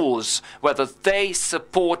and rules, whether they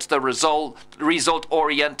support the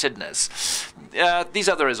result-orientedness. These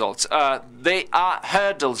are the results. They are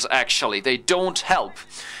hurdles, actually. They don't help.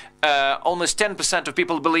 Almost 10% of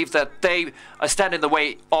people believe that they stand in the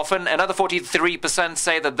way often. Another 43%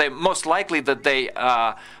 say that they most likely that they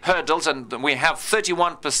are hurdles, and we have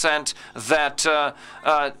 31% that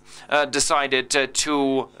decided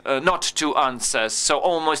to not to answer. So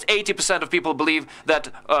almost 80% of people believe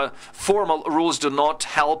that formal rules do not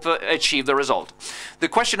help achieve the result. The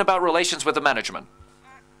question about relations with the management.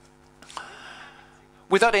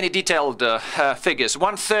 Without any detailed figures,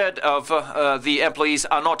 1/3 of the employees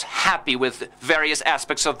are not happy with various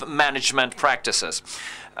aspects of management practices.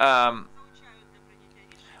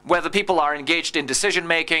 Whether people are engaged in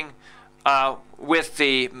decision-making, with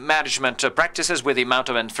the management practices, with the amount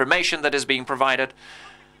of information that is being provided.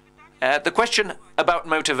 The question about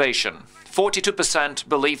motivation. 42%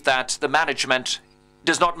 believe that the management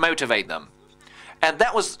does not motivate them. And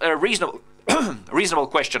that was a reasonable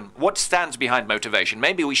question. What stands behind motivation?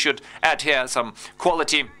 Maybe we should add here some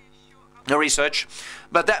quality research.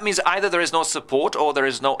 But that means either there is no support, or there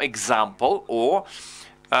is no example, or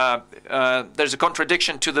there's a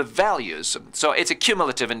contradiction to the values. So it's a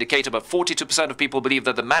cumulative indicator, but 42% of people believe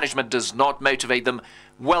that the management does not motivate them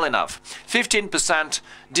well enough. 15%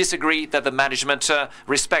 disagree that the management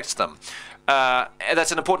respects them. And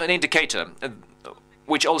that's an important indicator,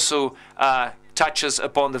 which also touches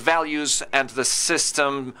upon the values and the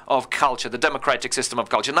system of culture, the democratic system of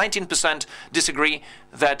culture. 19% disagree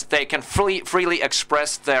that they can freely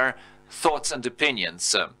express their thoughts and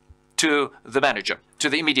opinions to the manager, to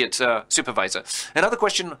the immediate supervisor. Another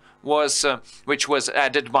question was, which was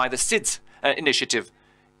added by the SIDS initiative.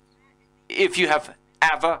 If you have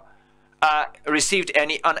ever received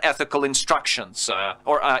any unethical instructions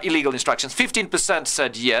or illegal instructions, 15%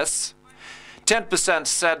 said yes. 10%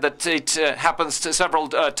 said that it happens several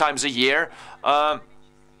times a year, or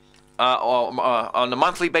on a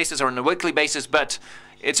monthly basis or on a weekly basis. But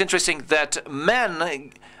it's interesting that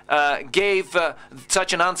men gave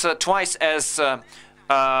such an answer twice as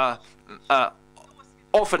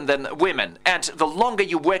often than women. And the longer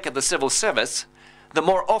you work at the civil service, the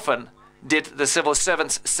more often did the civil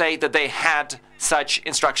servants say that they had such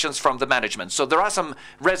instructions from the management. So there are some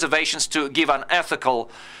reservations to give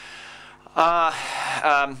unethical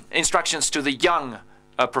instructions to the young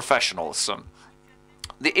professionals.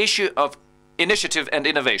 The issue of initiative and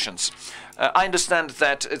innovations. I understand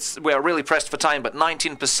that we are really pressed for time, but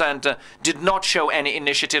 19% did not show any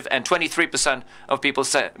initiative, and 23% of people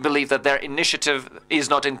believe that their initiative is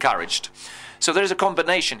not encouraged. So there is a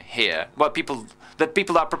combination here, where people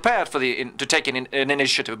are prepared for to take an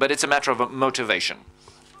initiative, but it's a matter of motivation.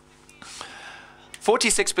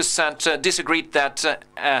 46% disagreed that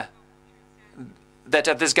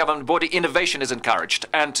at this government body innovation is encouraged,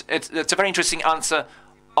 and it's a very interesting answer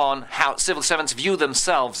on how civil servants view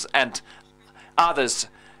themselves and others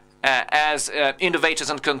as innovators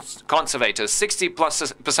and conservators.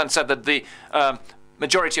 60+% said that the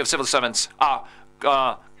majority of civil servants are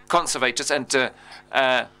conservators, and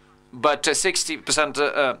but 60%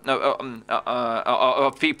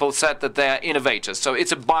 of people said that they are innovators. So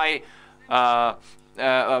it's a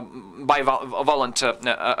bivalent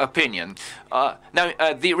opinion. Now,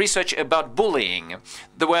 the research about bullying.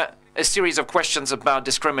 There were a series of questions about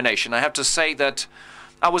discrimination. I have to say that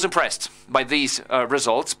I was impressed by these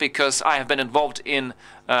results, because I have been involved in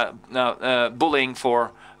bullying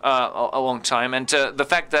for a long time. And the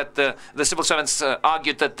fact that the civil servants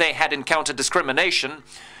argued that they had encountered discrimination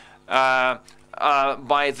by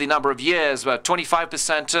the number of years, about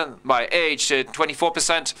 25% by age,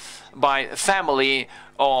 24% by family,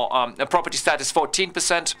 or property status,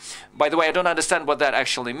 14%. By the way, I don't understand what that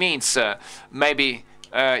actually means. Maybe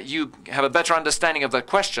you have a better understanding of that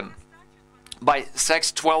question. By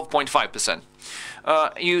sex, 12.5%.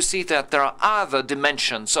 You see that there are other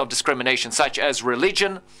dimensions of discrimination, such as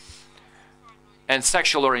religion and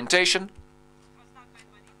sexual orientation,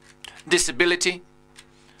 disability,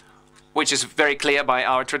 which is very clear by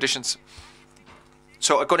our traditions,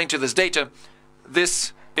 So according to this data,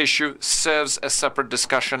 this issue serves a separate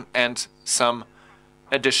discussion and some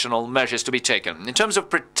additional measures to be taken. In terms of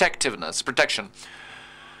protection,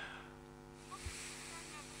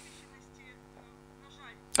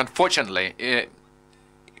 unfortunately,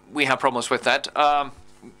 we have problems with that. I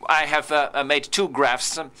have made two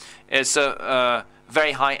graphs. It's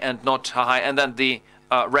very high and not high, and then the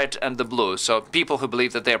red and the blue. So people who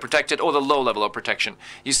believe that they are protected, or the low level of protection.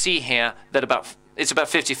 You see here that it's about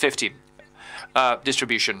 50-50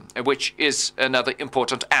 distribution, which is another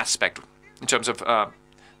important aspect in terms of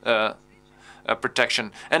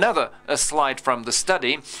protection. Another slide from the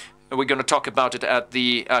study. We're going to talk about it at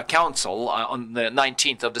the council on the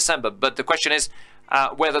 19th of December. But the question is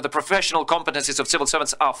whether the professional competencies of civil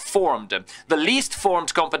servants are formed. The least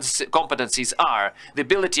formed competencies are the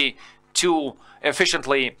ability to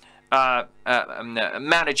efficiently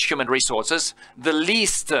manage human resources. The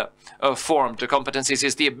least formed competencies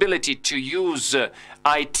is the ability to use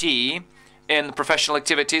IT in professional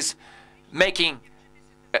activities, making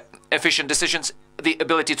efficient decisions, the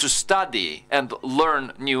ability to study and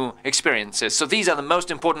learn new experiences. So these are the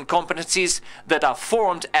most important competencies that are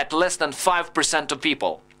formed at less than 5% of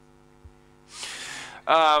people.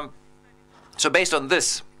 So based on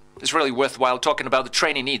this, it's really worthwhile talking about the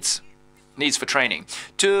training needs for training.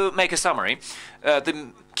 To make a summary,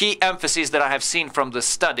 the key emphases that I have seen from the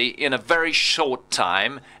study in a very short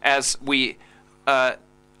time, as we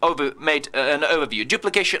made an overview.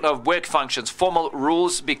 Duplication of work functions. Formal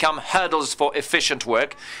rules become hurdles for efficient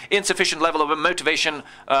work. Insufficient level of motivation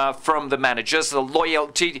from the managers. The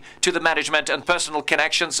loyalty to the management and personal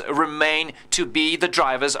connections remain to be the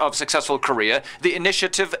drivers of successful career. The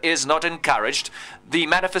initiative is not encouraged. The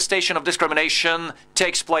manifestation of discrimination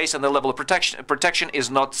takes place and the level of protection is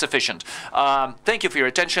not sufficient. Thank you for your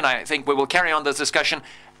attention. I think we will carry on this discussion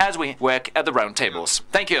as we work at the round tables.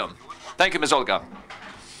 Thank you. Thank you, Ms. Olga.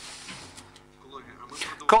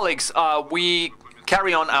 Colleagues, we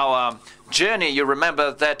carry on our journey. You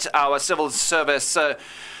remember that our civil service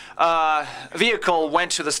vehicle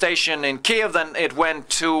went to the station in Kyiv, then it went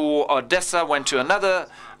to Odessa, went to another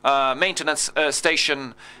maintenance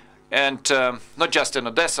station, and not just in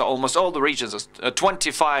Odessa, almost all the regions,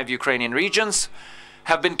 25 Ukrainian regions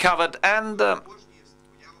have been covered. And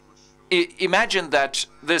imagine that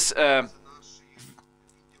this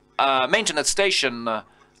maintenance station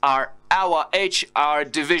are our HR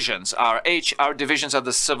divisions. Our HR divisions are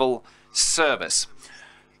the civil service.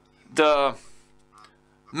 The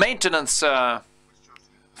maintenance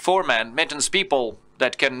foreman, maintenance people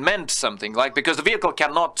that can mend something, like, because the vehicle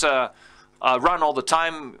cannot run all the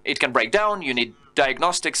time, it can break down, you need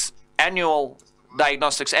diagnostics, annual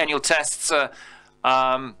tests,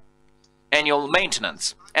 annual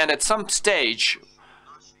maintenance. And at some stage,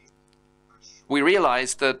 we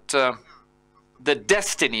realized that the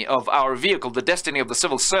destiny of our vehicle, the destiny of the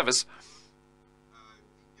civil service,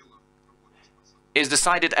 is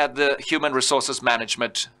decided at the human resources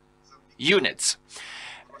management units.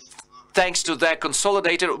 Thanks to their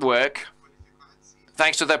consolidated work,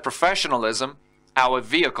 thanks to their professionalism, our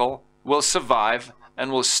vehicle will survive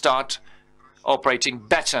and will start operating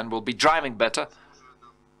better and will be driving better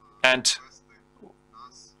and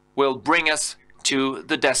will bring us to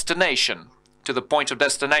the destination, to the point of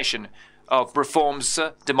destination of reforms,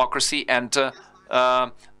 democracy, and the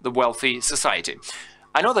wealthy society.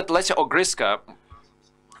 I know that Olesya Ogryzko,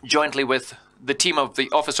 jointly with the team of the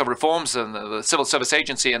Office of Reforms and the Civil Service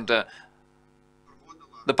Agency and the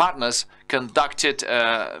partners, conducted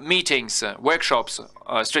meetings, workshops,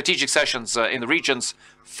 strategic sessions in the regions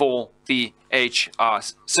for the HR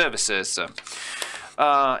services,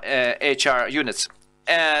 HR units.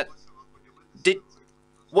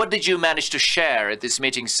 What did you manage to share at this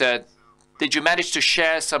meeting? Did you manage to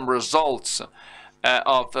share some results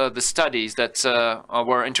of the studies that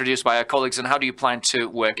were introduced by our colleagues, and how do you plan to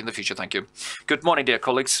work in the future? Thank you. Good morning, dear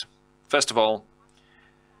colleagues. First of all,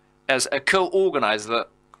 as a co-organizer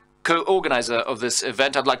of this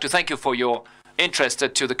event, I'd like to thank you for your interest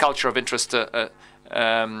to the culture of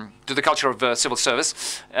civil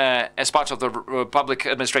service as part of the public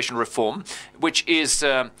administration reform, which is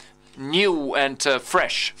new and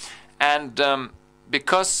fresh. And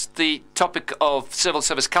because the topic of civil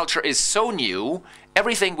service culture is so new,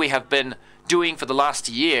 everything we have been doing for the last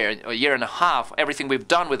year, a year and a half, everything we've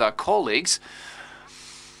done with our colleagues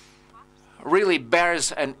really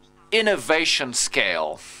bears an innovation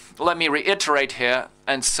scale. Let me reiterate here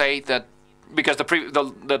and say that, because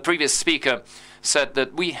the previous speaker said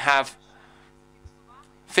that we have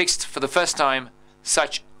fixed for the first time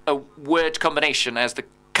such a word combination as the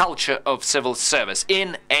culture of civil service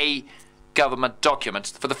in a government document.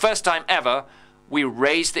 For the first time ever, we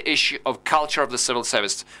raised the issue of culture of the civil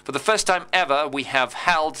service. For the first time ever, we have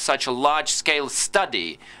held such a large-scale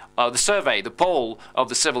study, the survey, the poll of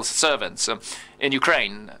the civil servants in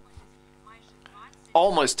Ukraine.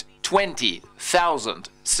 Almost 20,000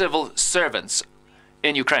 civil servants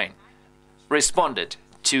in Ukraine responded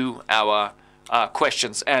to our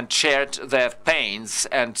questions and shared their pains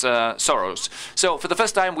and sorrows. So for the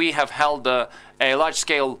first time, we have held a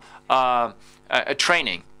large-scale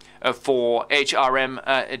training for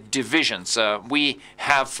HRM divisions. We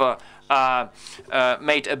have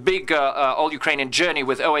made a big all-Ukrainian journey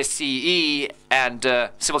with OSCE and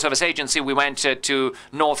Civil Service Agency. We went to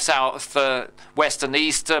north, south, west, and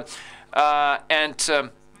east. And I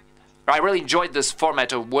really enjoyed this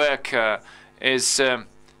format of work. Is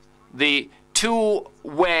the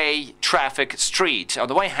two-way traffic street. On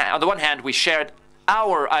the one hand, we shared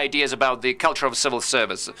our ideas about the culture of civil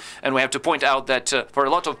service, and we have to point out that for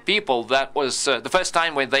a lot of people that was the first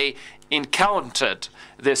time when they encountered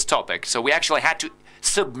this topic. So we actually had to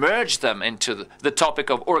submerge them into the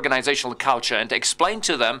topic of organizational culture and explain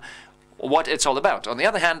to them what it's all about. On the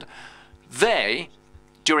other hand, they,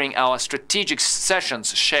 during our strategic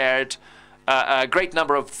sessions, shared a great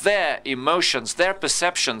number of their emotions, their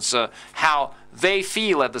perceptions, how they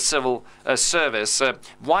feel at the civil service,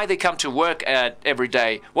 why they come to work every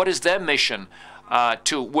day, what is their mission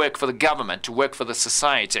to work for the government, to work for the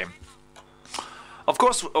society. Of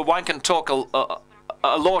course, one can talk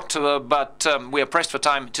a lot, but we are pressed for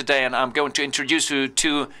time today, and I'm going to introduce you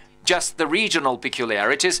to just the regional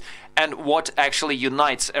peculiarities and what actually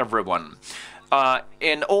unites everyone.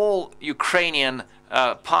 In all Ukrainian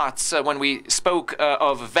parts, when we spoke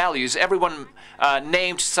of values, everyone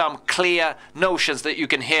named some clear notions that you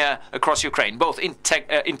can hear across Ukraine, both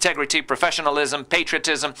integrity, professionalism,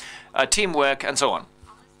 patriotism, teamwork, and so on.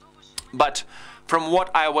 But from what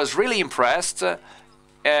I was really impressed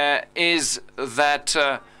is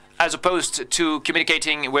that as opposed to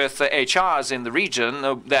communicating with HRs in the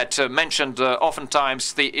region that mentioned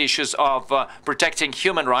oftentimes the issues of protecting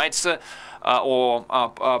human rights, or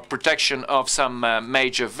protection of some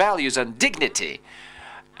major values and dignity.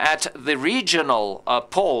 At the regional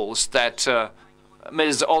polls that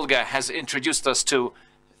Ms. Olga has introduced us to,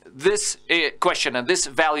 this question and this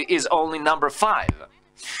value is only number 5.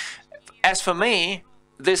 As for me,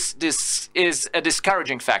 this is a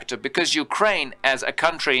discouraging factor, because Ukraine, as a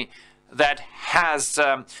country that has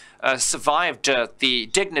survived the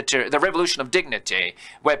revolution of dignity,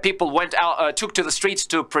 where people went out, took to the streets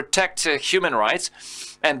to protect human rights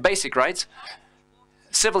and basic rights,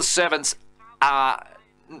 civil servants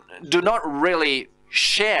do not really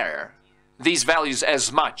share these values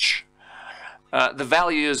as much, the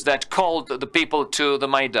values that called the people to the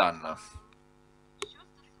Maidan.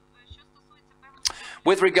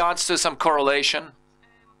 With regards to some correlation,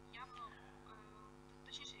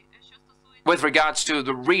 with regards to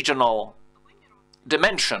the regional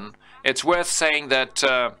dimension, it's worth saying that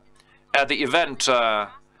at the event,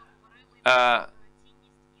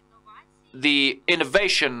 the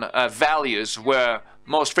innovation values were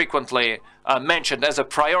most frequently mentioned as a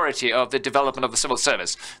priority of the development of the civil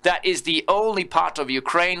service. That is the only part of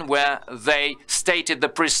Ukraine where they stated the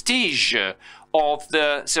prestige of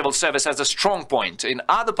the civil service as a strong point. In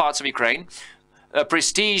other parts of Ukraine,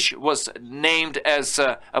 prestige was named as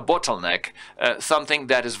a bottleneck, something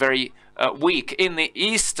that is very weak. In the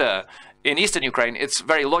in eastern Ukraine, it's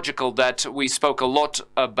very logical that we spoke a lot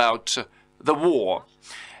about the war.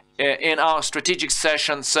 In our strategic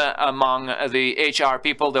sessions among the HR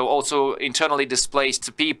people, there were also internally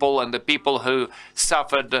displaced people and the people who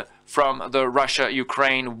suffered from the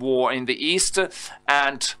Russia-Ukraine war in the east,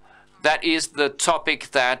 and that is the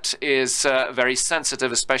topic that is very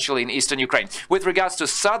sensitive, especially in eastern Ukraine. With regards to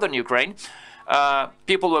southern Ukraine,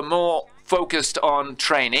 people were more focused on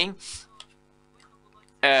training.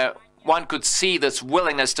 One could see this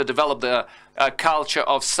willingness to develop the culture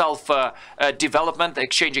of self-development,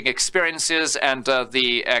 exchanging experiences and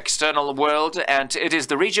the external world. And it is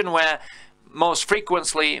the region where most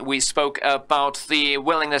frequently we spoke about the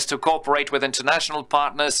willingness to cooperate with international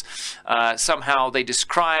partners. Somehow they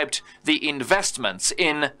described the investments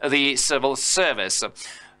in the civil service,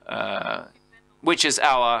 which is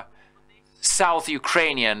our South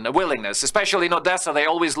Ukrainian willingness. Especially in Odessa, they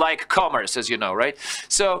always like commerce, as you know, right?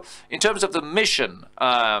 So in terms of the mission,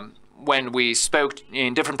 when we spoke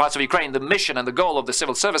in different parts of Ukraine, the mission and the goal of the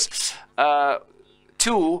civil service,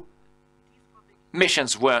 2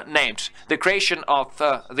 missions were named. The creation of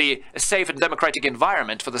the safe and democratic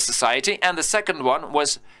environment for the society, and the second one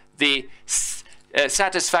was the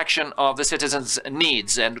satisfaction of the citizens'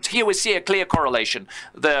 needs. And here we see a clear correlation.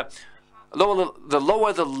 The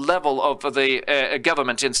lower the level of the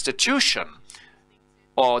government institution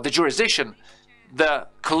or the jurisdiction, the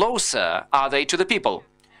closer are they to the people.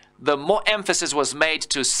 The more emphasis was made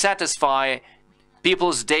to satisfy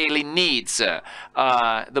people's daily needs,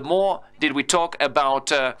 the more did we talk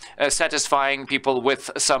about satisfying people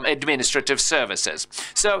with some administrative services.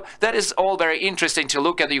 So that is all very interesting to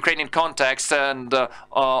look at the Ukrainian context, and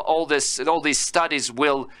all these studies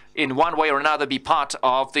will in one way or another be part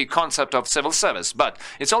of the concept of civil service. But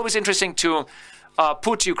it's always interesting to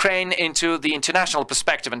put Ukraine into the international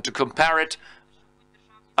perspective and to compare it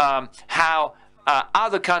how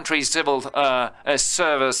other countries' civil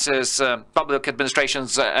services, public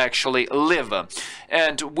administrations actually live.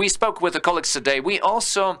 And we spoke with the colleagues today. We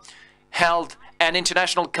also held an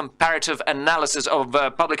international comparative analysis of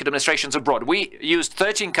public administrations abroad. We used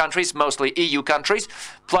 13 countries, mostly EU countries,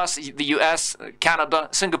 plus the US, Canada,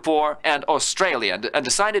 Singapore, and Australia, and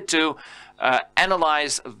decided to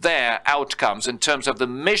analyze their outcomes in terms of the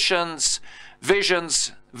missions,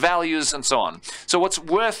 visions, values, and so on. So what's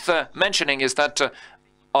worth mentioning is that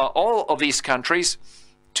all of these countries,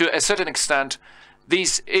 to a certain extent,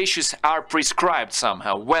 these issues are prescribed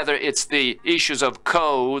somehow, whether it's the issues of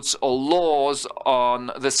codes or laws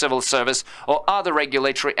on the civil service or other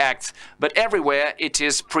regulatory acts, but everywhere it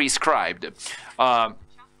is prescribed.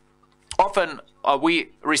 Often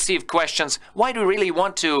we receive questions, why do we really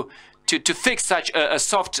want to fix such a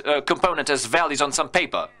soft component as values on some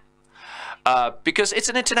paper? Because it's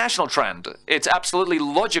an international trend. It's absolutely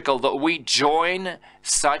logical that we join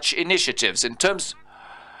such initiatives. In terms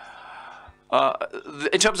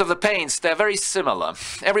of the pains, they're very similar.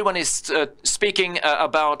 Everyone is speaking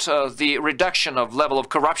about the reduction of level of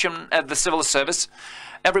corruption at the civil service.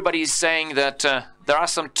 Everybody is saying that there are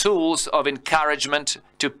some tools of encouragement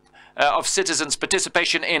of citizens'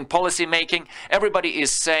 participation in policy making. Everybody is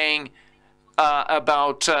saying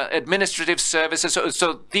about administrative services.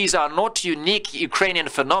 So these are not unique Ukrainian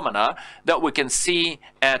phenomena that we can see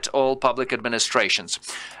at all public administrations.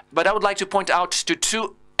 But I would like to point out to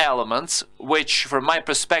two elements which, from my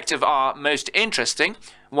perspective, are most interesting.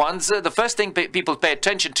 The first thing people pay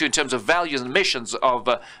attention to in terms of values and missions of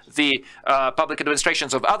the public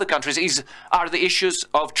administrations of other countries are the issues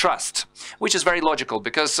of trust, which is very logical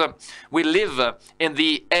because we live in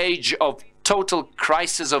the age of total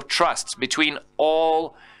crisis of trust between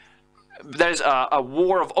all. There's a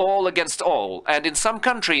war of all against all, and in some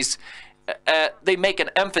countries they make an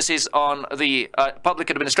emphasis on the public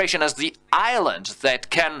administration as the island that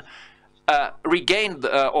can regain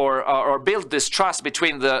or build this trust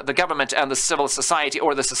between the government and the civil society,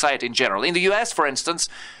 or the society in general. In the US, for instance,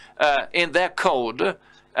 in their code,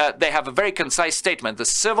 they have a very concise statement. The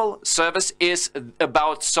civil service is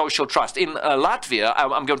about social trust. In Latvia,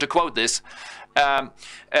 I'm going to quote this, an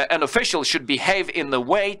official should behave in the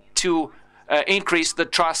way to increase the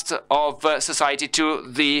trust of society to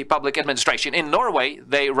the public administration. In Norway,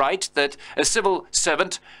 they write that a civil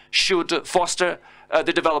servant should foster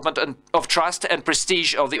the development of trust and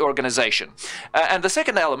prestige of the organization. And the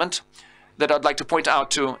second element that I'd like to point out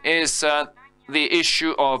to is the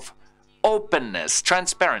issue of openness,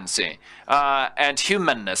 transparency, and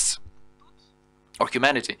humanness, or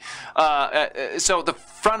humanity. So the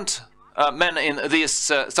front men in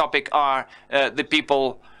this topic are the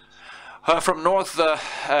people from North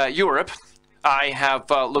Europe. I have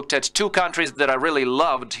looked at two countries that I really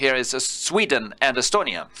loved. Here is Sweden and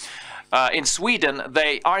Estonia. In Sweden,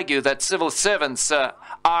 they argue that civil servants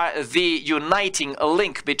are the uniting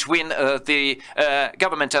link between the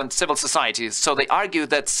government and civil society. So they argue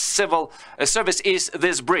that civil service is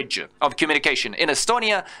this bridge of communication. In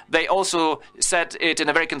Estonia, they also said it in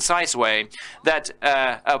a very concise way, that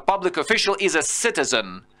a public official is a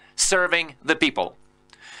citizen serving the people.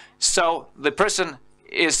 So the person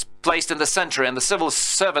is placed in the center, and the civil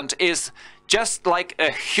servant is just like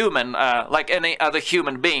a human, like any other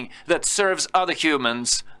human being that serves other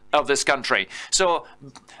humans of this country. So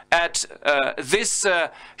at this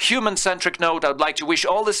human-centric note, I would like to wish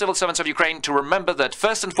all the civil servants of Ukraine to remember that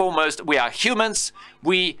first and foremost, we are humans,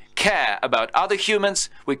 we care about other humans,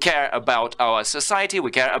 we care about our society,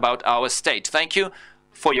 we care about our state. Thank you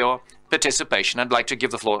for your participation. I'd like to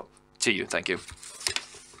give the floor to you. Thank you.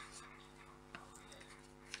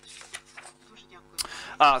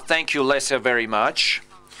 Thank you, Olesya, very much.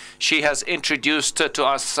 She has introduced to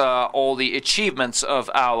us all the achievements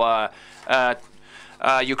of our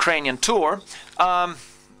Ukrainian tour.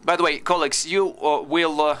 By the way, colleagues, you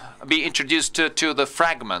will be introduced to the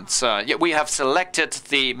fragments. We have selected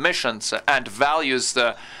the missions and values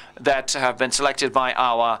that have been selected by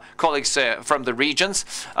our colleagues from the regions.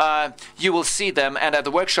 You will see them, and at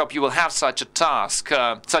the workshop you will have such a task,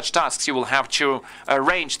 such tasks. You will have to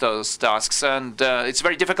arrange those tasks, and it's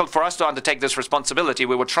very difficult for us to undertake this responsibility.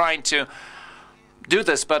 We were trying to do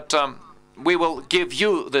this, but we will give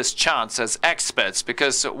you this chance as experts,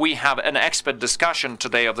 because we have an expert discussion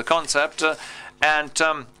today of the concept. And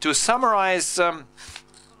to summarize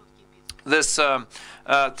this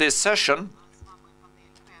session,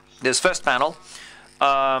 this first panel,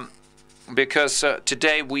 because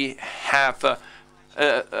today we have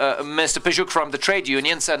Mr. Babych from the trade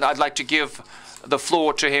unions, and I'd like to give the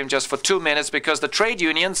floor to him just for 2 minutes, because the trade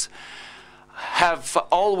unions have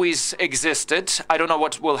always existed. I don't know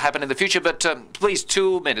what will happen in the future, but please,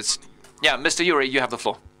 2 minutes. Yeah, Mr. Yuri, you have the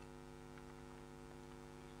floor.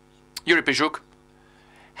 Yuri Babych,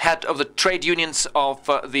 head of the trade unions of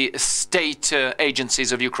the state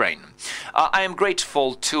agencies of Ukraine. I am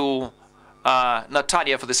grateful to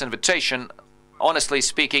Natalya for this invitation. Honestly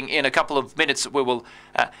speaking, in a couple of minutes we will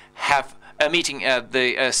have a meeting at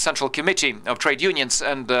the Central Committee of Trade Unions,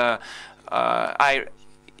 and I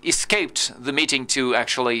escaped the meeting to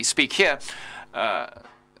actually speak here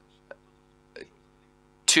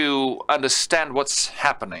to understand what's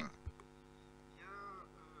happening.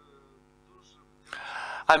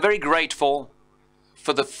 I'm very grateful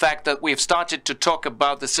for the fact that we've started to talk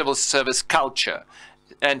about the civil service culture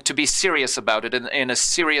and to be serious about it in a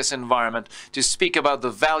serious environment, to speak about the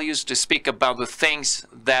values, to speak about the things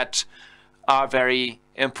that are very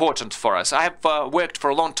important for us. I have worked for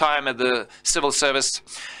a long time at the civil service,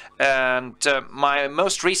 and my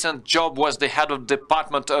most recent job was the head of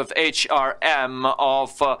department of HRM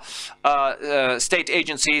of state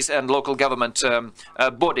agencies and local government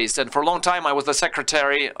bodies. And for a long time I was the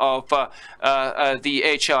secretary of the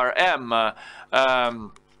HRM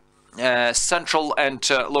central and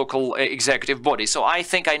local executive body. So I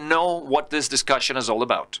think I know what this discussion is all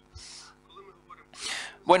about.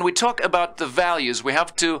 When we talk about the values, we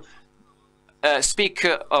have to speak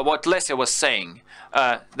what Olesya was saying,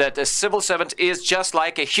 that a civil servant is just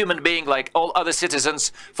like a human being, like all other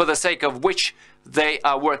citizens, for the sake of which they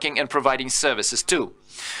are working and providing services too.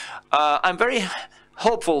 I'm very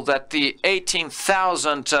hopeful that the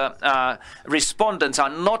 18,000 respondents are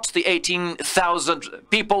not the 18,000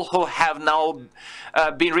 people who have now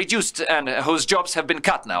been reduced and whose jobs have been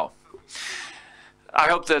cut now. I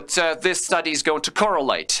hope that this study is going to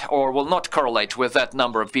correlate, or will not correlate, with that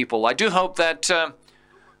number of people. I do hope that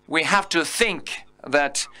we have to think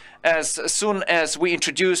that as soon as we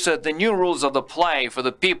introduce the new rules of the play for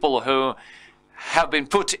the people who have been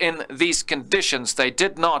put in these conditions, they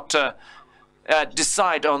did not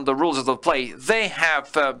decide on the rules of the play. They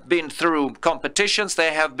have been through competitions,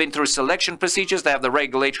 they have been through selection procedures, they have the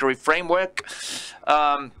regulatory framework.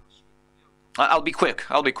 I'll be quick.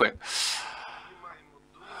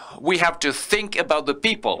 We have to think about the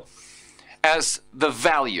people as the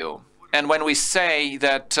value. And when we say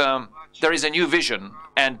that there is a new vision,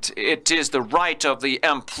 and it is the right of the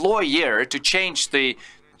employer to change the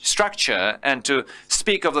structure and to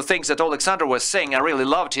speak of the things that Alexander was saying, I really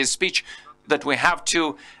loved his speech, that we have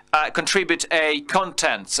to contribute a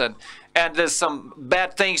contents, and there's some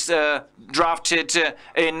bad things drafted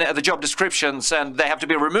in the job descriptions, and they have to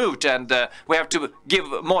be removed, and we have to give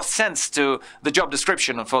more sense to the job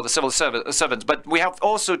description for the civil servants. But we have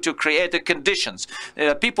also to create the conditions.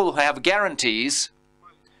 People who have guarantees,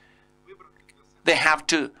 they have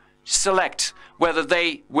to select whether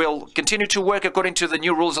they will continue to work according to the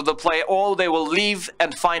new rules of the play, or they will leave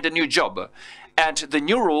and find a new job. And the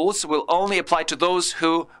new rules will only apply to those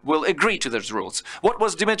who will agree to those rules. What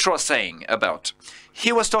was Dmytro saying about?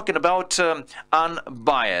 He was talking about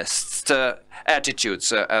unbiased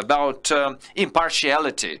attitudes, about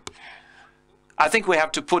impartiality. I think we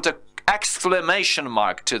have to put an exclamation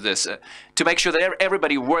mark to this, to make sure that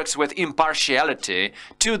everybody works with impartiality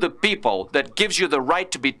to the people. That gives you the right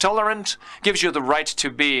to be tolerant, gives you the right to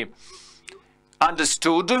be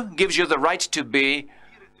understood, gives you the right to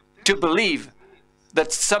believe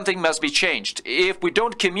that something must be changed. If we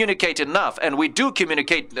don't communicate enough, and we do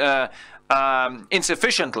communicate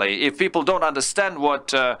insufficiently, if people don't understand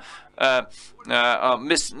what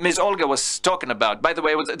Ms. Olga was talking about. By the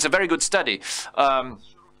way, it's a very good study.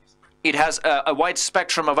 It has a wide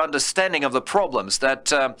spectrum of understanding of the problems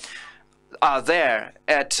that are there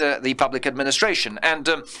at the public administration. And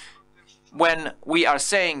when we are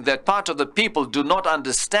saying that part of the people do not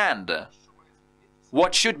understand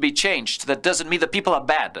what should be changed, that doesn't mean that people are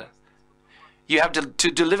bad. You have to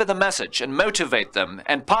deliver the message and motivate them,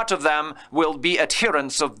 and part of them will be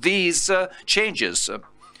adherents of these changes.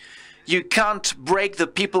 You can't break the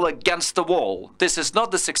people against the wall. This is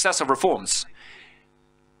not the success of reforms.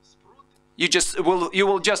 You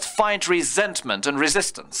will just find resentment and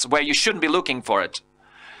resistance where you shouldn't be looking for it.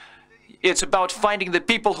 It's about finding the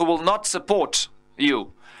people who will not support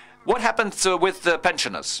you. What happened with the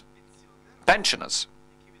pensioners? Pensioners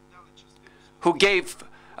who gave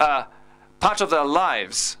part of their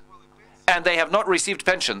lives and they have not received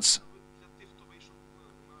pensions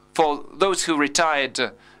for those who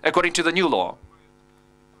retired according to the new law.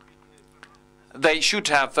 They should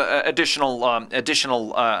have additional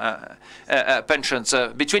pensions.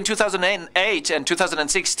 Between 2008 and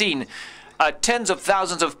 2016, tens of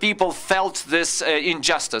thousands of people felt this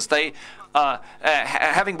injustice. They,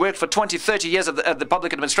 having worked for 20, 30 years at the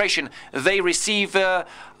public administration, they receive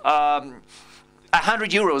 100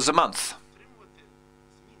 euros a month.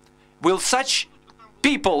 Will such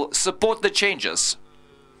people support the changes?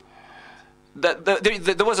 There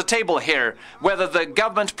was a table here whether the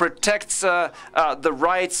government protects the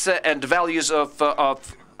rights and values of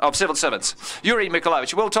civil servants. Yuri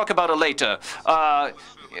Mykolaievich, we'll talk about it later.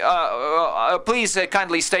 Please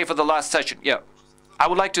kindly stay for the last session. Yeah, I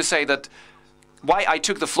would like to say that why I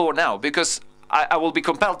took the floor now, because I will be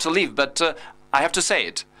compelled to leave, but I have to say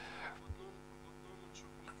it.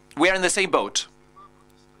 We are in the same boat.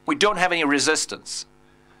 We don't have any resistance.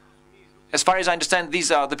 As far as I understand, these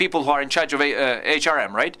are the people who are in charge of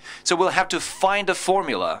HRM, right? So we'll have to find a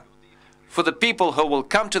formula for the people who will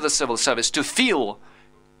come to the civil service to feel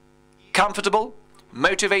comfortable,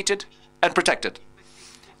 motivated, and protected.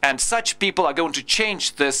 And such people are going to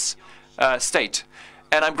change this state.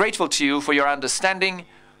 And I'm grateful to you for your understanding,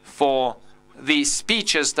 for the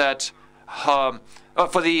speeches that, for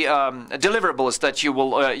the deliverables that you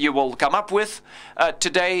will come up with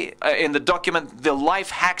today in the document, the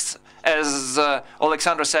life hacks, as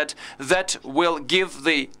Alexandra said, that will give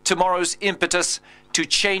tomorrow's impetus to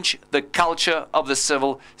change the culture of the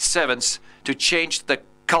civil servants, to change the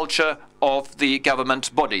culture of the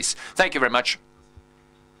government bodies. Thank you very much.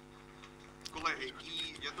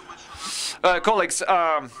 Colleagues,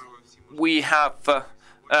 we have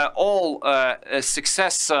all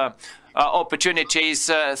success opportunities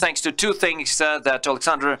thanks to two things that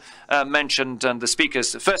Alexandra mentioned and the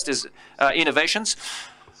speakers. First is innovations.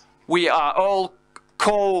 We are all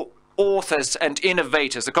co-authors and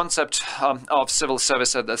innovators. The concept of civil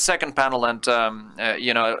service at the second panel, and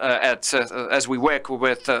as we work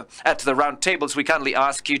with at the round tables, we kindly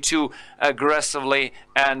ask you to aggressively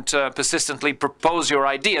and persistently propose your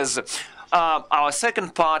ideas. Our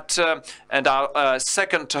second part and our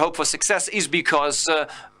second hope for success is because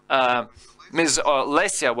Ms.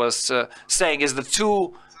 Olesya was saying is the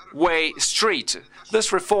two-way street.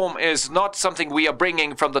 This reform is not something we are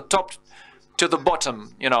bringing from the top to the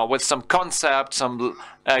bottom, with some concept, some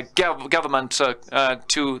government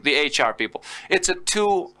to the HR people. It's a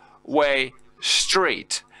two-way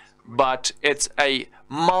street, but it's a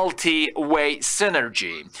multi-way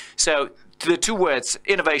synergy. So the two words,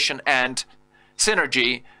 innovation and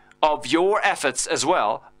synergy, of your efforts as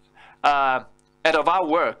well, and of our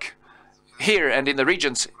work here and in the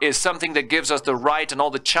regions, is something that gives us the right and all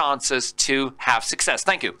the chances to have success.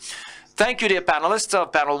 Thank you. Thank you, dear panelists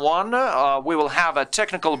of panel 1. We will have a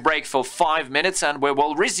technical break for 5 minutes and we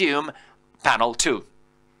will resume panel 2.